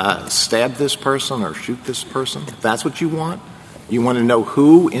stab this person or shoot this person? That's what you want? You want to know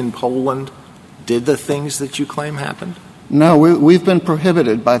who in Poland did the things that you claim happened? No, we've been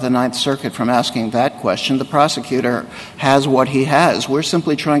prohibited by the Ninth Circuit from asking that question. The prosecutor has what he has. We're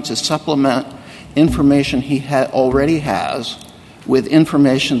simply trying to supplement information he already has with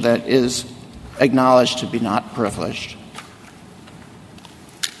information that is acknowledged to be not privileged.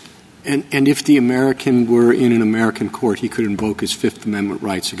 And if the American were in an American court, he could invoke his Fifth Amendment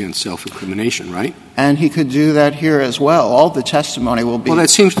rights against self-incrimination, right? And he could do that here as well. All the testimony will be... Well, that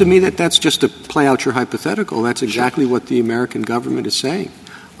seems to me that's just to play out your hypothetical. That's exactly what the American government is saying.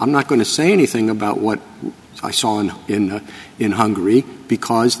 I'm not going to say anything about what I saw in Hungary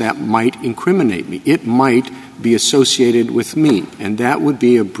because that might incriminate me. It might be associated with me, and that would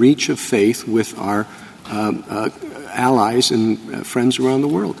be a breach of faith with our allies and friends around the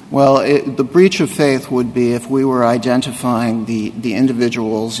world. Well, the breach of faith would be if we were identifying the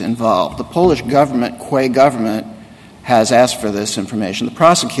individuals involved. The Polish government, Quay government, has asked for this information. The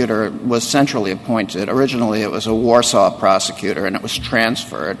prosecutor was centrally appointed. Originally, it was a Warsaw prosecutor, and it was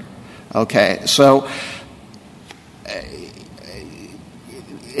transferred. Okay, so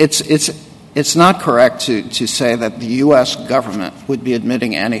it's not correct to say that the U.S. government would be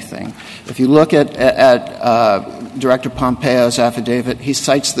admitting anything. If you look at Director Pompeo's affidavit, he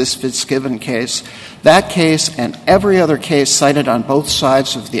cites this Fitzgibbon case. That case and every other case cited on both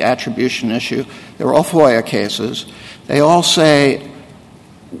sides of the attribution issue, they're all FOIA cases. They all say,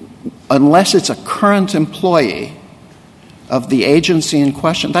 unless it's a current employee of the agency in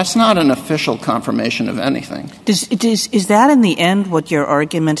question, that's not an official confirmation of anything. Is that in the end what your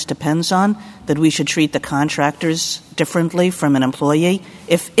argument depends on, that we should treat the contractors differently from an employee?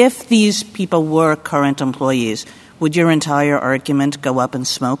 If these people were current employees, would your entire argument go up in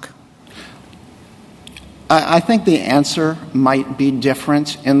smoke? I think the answer might be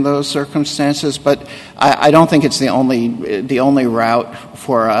different in those circumstances, but I don't think it's the only route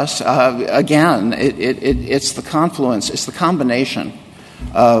for us. Again, it's the confluence, it's the combination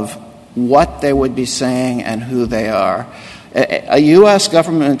of what they would be saying and who they are. A U.S.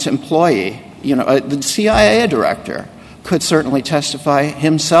 government employee, the CIA director, could certainly testify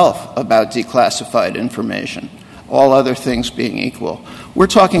himself about declassified information, all other things being equal. We're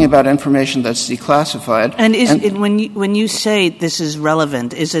talking about information that's declassified. And when you say this is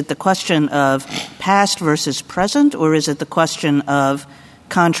relevant, is it the question of past versus present, or is it the question of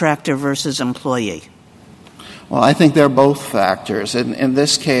contractor versus employee? Well, I think they're both factors. In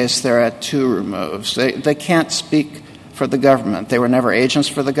this case, they're at two removes. They can't speak for the government. They were never agents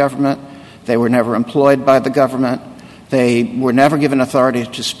for the government. They were never employed by the government. They were never given authority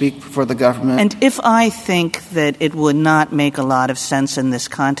to speak for the government. And if I think that it would not make a lot of sense in this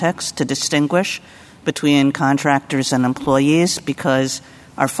context to distinguish between contractors and employees, because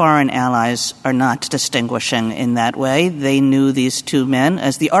our foreign allies are not distinguishing in that way, they knew these two men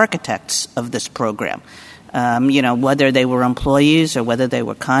as the architects of this program. Whether they were employees or whether they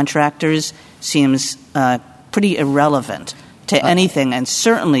were contractors seems pretty irrelevant to anything, and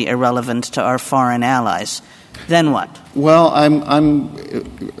certainly irrelevant to our foreign allies. Then what? Well, I'm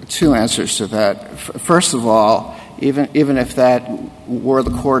two answers to that. First of all, even if that were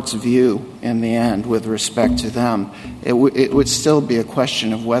the court's view in the end with respect to them, it would still be a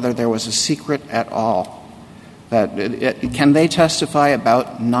question of whether there was a secret at all. Can they testify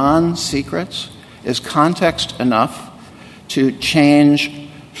about non-secrets? Is context enough to change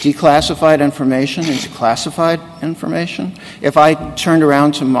declassified information into classified information? If I turned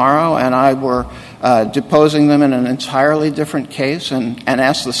around tomorrow and I were deposing them in an entirely different case and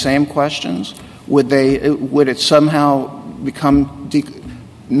asked the same questions, would it somehow become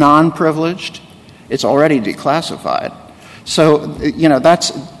non-privileged? It's already declassified. So,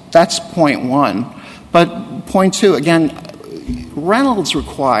 that's point one. But point two, again, Reynolds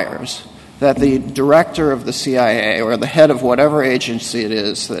requires that the director of the CIA or the head of whatever agency it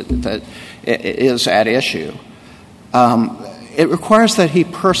is that is at issue, it requires that he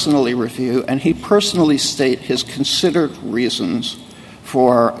personally review and he personally state his considered reasons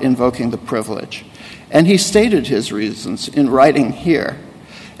for invoking the privilege. And he stated his reasons in writing here,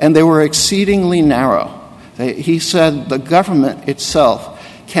 and they were exceedingly narrow. He said the government itself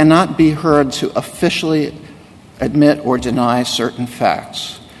cannot be heard to officially admit or deny certain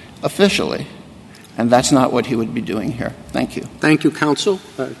facts. Officially. And that's not what he would be doing here. Thank you. Thank you, counsel.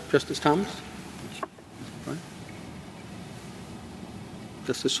 Justice Thomas?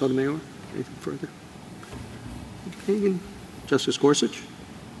 Justice Sotomayor? Anything further? Okay. Justice Gorsuch?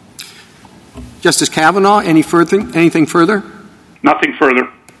 Justice Kavanaugh, anything further? Nothing further.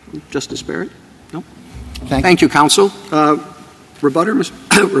 Justice Barrett? No. Thank you, counsel.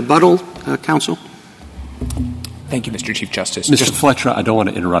 Rebuttal, counsel? Thank you, Mr. Chief Justice. Mr. Fletcher, I don't want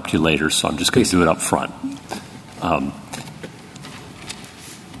to interrupt you later, so I'm just going to do it up front.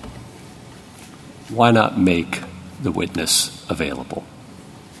 Why not make the witness available?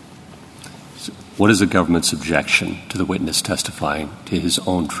 What is the government's objection to the witness testifying to his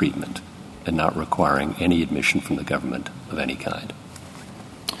own treatment and not requiring any admission from the government of any kind?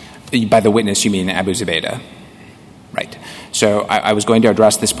 By the witness, you mean Abu Zubaydah? Right. So I was going to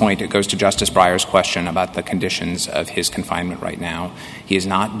address this point. It goes to Justice Breyer's question about the conditions of his confinement right now. He is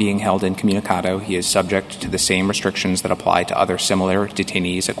not being held incommunicado. He is subject to the same restrictions that apply to other similar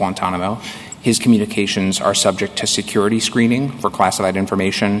detainees at Guantanamo. His communications are subject to security screening for classified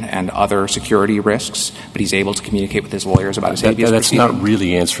information and other security risks, but he's able to communicate with his lawyers about his habeas That's proceeding. not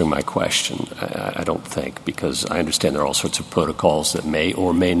really answering my question, I don't think, because I understand there are all sorts of protocols that may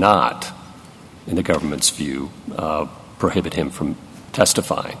or may not, in the government's view, prohibit him from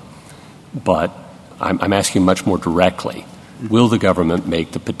testifying. But I'm asking much more directly. Will the government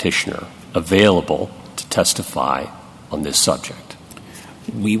make the petitioner available to testify on this subject?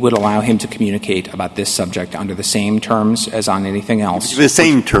 We would allow him to communicate about this subject under the same terms as on anything else. The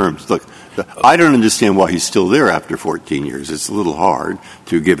same terms. Look, I don't understand why he's still there after 14 years. It's a little hard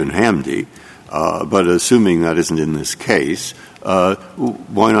to give in Hamdi, but assuming that isn't in this case,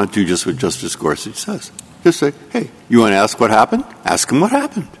 why not do just what Justice Gorsuch says? Just say, hey, you want to ask what happened? Ask him what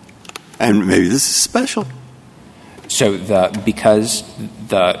happened. And maybe this is special. So because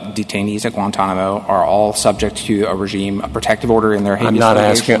the detainees at Guantanamo are all subject to a regime, a protective order in their habeas I'm not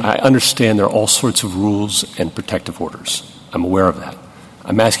litigation. asking. I understand there are all sorts of rules and protective orders. I'm aware of that.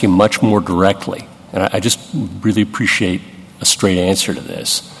 I'm asking much more directly, and I just really appreciate a straight answer to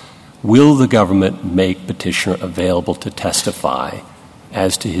this. Will the government make petitioner available to testify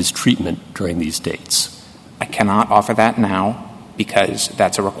as to his treatment during these dates? I cannot offer that now because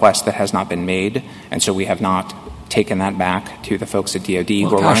that's a request that has not been made, and so we have not taken that back to the folks at DOD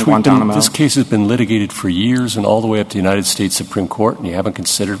who are running Guantanamo. This case has been litigated for years and all the way up to the United States Supreme Court, and you haven't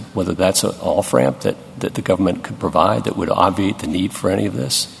considered whether that's an off-ramp that the government could provide that would obviate the need for any of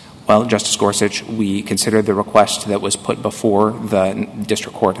this? Well, Justice Gorsuch, we considered the request that was put before the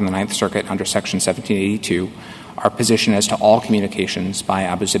district court in the Ninth Circuit under Section 1782. Our position as to all communications by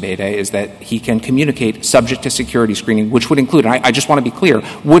Abu Zubaydah is that he can communicate subject to security screening, which would include, and I just want to be clear,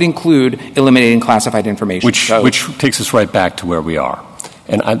 would include eliminating classified information. Which takes us right back to where we are.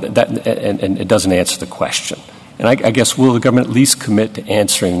 And it doesn't answer the question. And I guess will the government at least commit to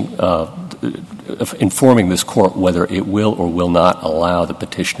answering, informing this court whether it will or will not allow the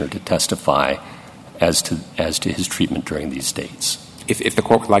petitioner to testify as to his treatment during these dates? If the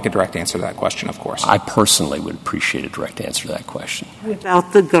court would like a direct answer to that question, of course. I personally would appreciate a direct answer to that question.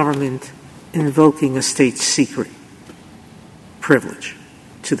 Without the government invoking a state secret privilege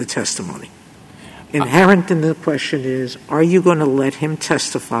to the testimony. Inherent in the question is, are you going to let him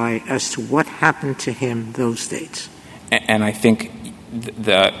testify as to what happened to him those dates? And I think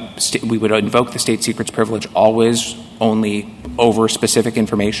we would invoke the state secrets privilege always only over specific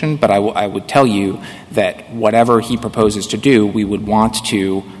information, but I would tell you that whatever he proposes to do, we would want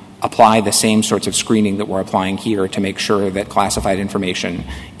to apply the same sorts of screening that we're applying here to make sure that classified information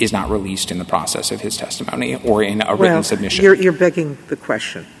is not released in the process of his testimony or in a written submission. You're begging the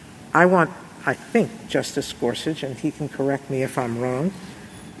question. I think, Justice Gorsuch, and he can correct me if I'm wrong,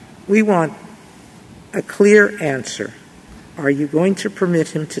 we want a clear answer. Are you going to permit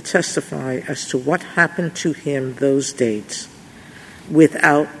him to testify as to what happened to him those dates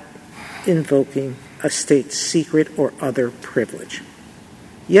without invoking a state secret or other privilege?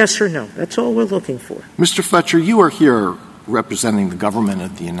 Yes or no? That's all we're looking for. Mr. Fletcher, you are here representing the government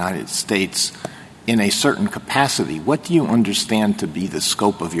of the United States in a certain capacity. What do you understand to be the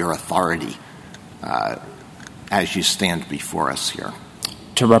scope of your authority as you stand before us here?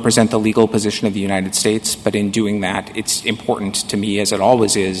 To represent the legal position of the United States, but in doing that, it's important to me, as it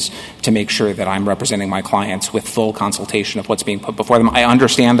always is, to make sure that I'm representing my clients with full consultation of what's being put before them. I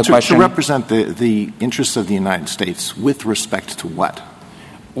understand the question. To represent the interests of the United States with respect to what?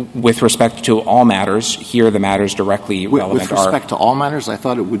 With respect to all matters. Here, the matters directly relevant are... With respect to all matters? I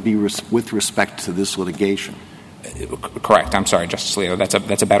thought it would be with respect to this litigation. Correct. I'm sorry, Justice Alito.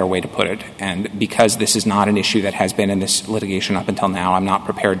 That's a better way to put it. And because this is not an issue that has been in this litigation up until now, I'm not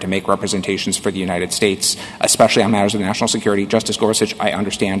prepared to make representations for the United States, especially on matters of national security. Justice Gorsuch, I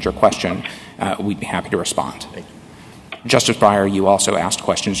understand your question. We'd be happy to respond. Thank you. Justice Breyer, you also asked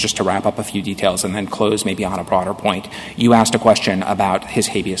questions, just to wrap up a few details and then close maybe on a broader point. You asked a question about his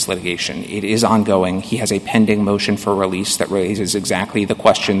habeas litigation. It is ongoing. He has a pending motion for release that raises exactly the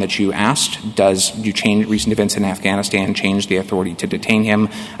question that you asked. Does recent events in Afghanistan change the authority to detain him?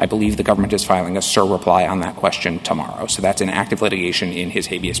 I believe the government is filing a SIR reply on that question tomorrow. So that's an active litigation in his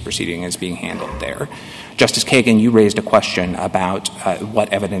habeas proceeding is being handled there. Justice Kagan, you raised a question about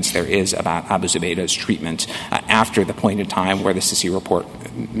what evidence there is about Abu Zubaydah's treatment after the point in time where the Sisi report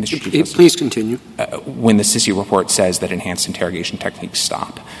Mr. Chief Justice. Please continue. When the Sisi report says that enhanced interrogation techniques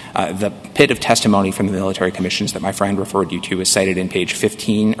stop. The bit of testimony from the military commissions that my friend referred you to is cited in page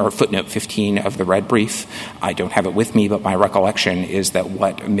 15 or footnote 15 of the red brief. I don't have it with me, but my recollection is that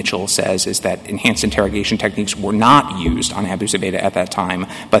what Mitchell says is that enhanced interrogation techniques were not used on Abu Zubaydah at that time,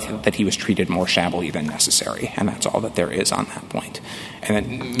 but that he was treated more shabbily than necessary. And that's all that there is on that point. And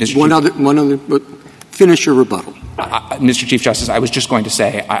then, Mr. One other, but finish your rebuttal. Mr. Chief Justice, I was just going to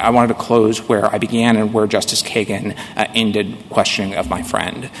say I wanted to close where I began and where Justice Kagan ended questioning of my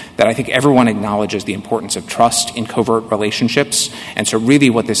friend, that I think everyone acknowledges the importance of trust in covert relationships. And so really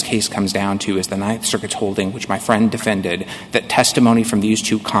what this case comes down to is the Ninth Circuit's holding, which my friend defended, that testimony from these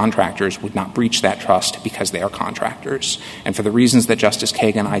two contractors would not breach that trust because they are contractors. And for the reasons that Justice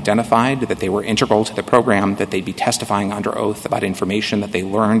Kagan identified, that they were integral to the program, that they'd be testifying under oath about information that they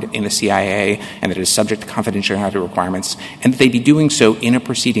learned in the CIA and that is subject to confidentiality requirements, and that they be doing so in a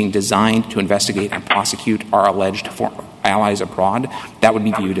proceeding designed to investigate and prosecute our alleged allies abroad, that would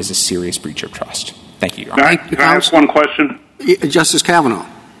be viewed as a serious breach of trust. Thank you, Your Honor. Can I ask one question? Justice Kavanaugh.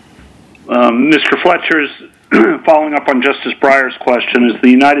 Mr. Fletcher's following up on Justice Breyer's question, is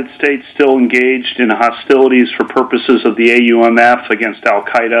the United States still engaged in hostilities for purposes of the AUMF against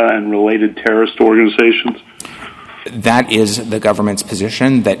al-Qaeda and related terrorist organizations? That is the government's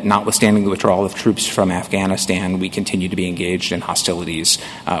position, that notwithstanding the withdrawal of troops from Afghanistan, we continue to be engaged in hostilities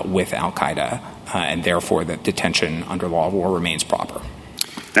with al-Qaeda, and therefore that detention under law of war remains proper.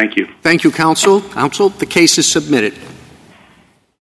 Thank you. Thank you, counsel. Counsel, the case is submitted.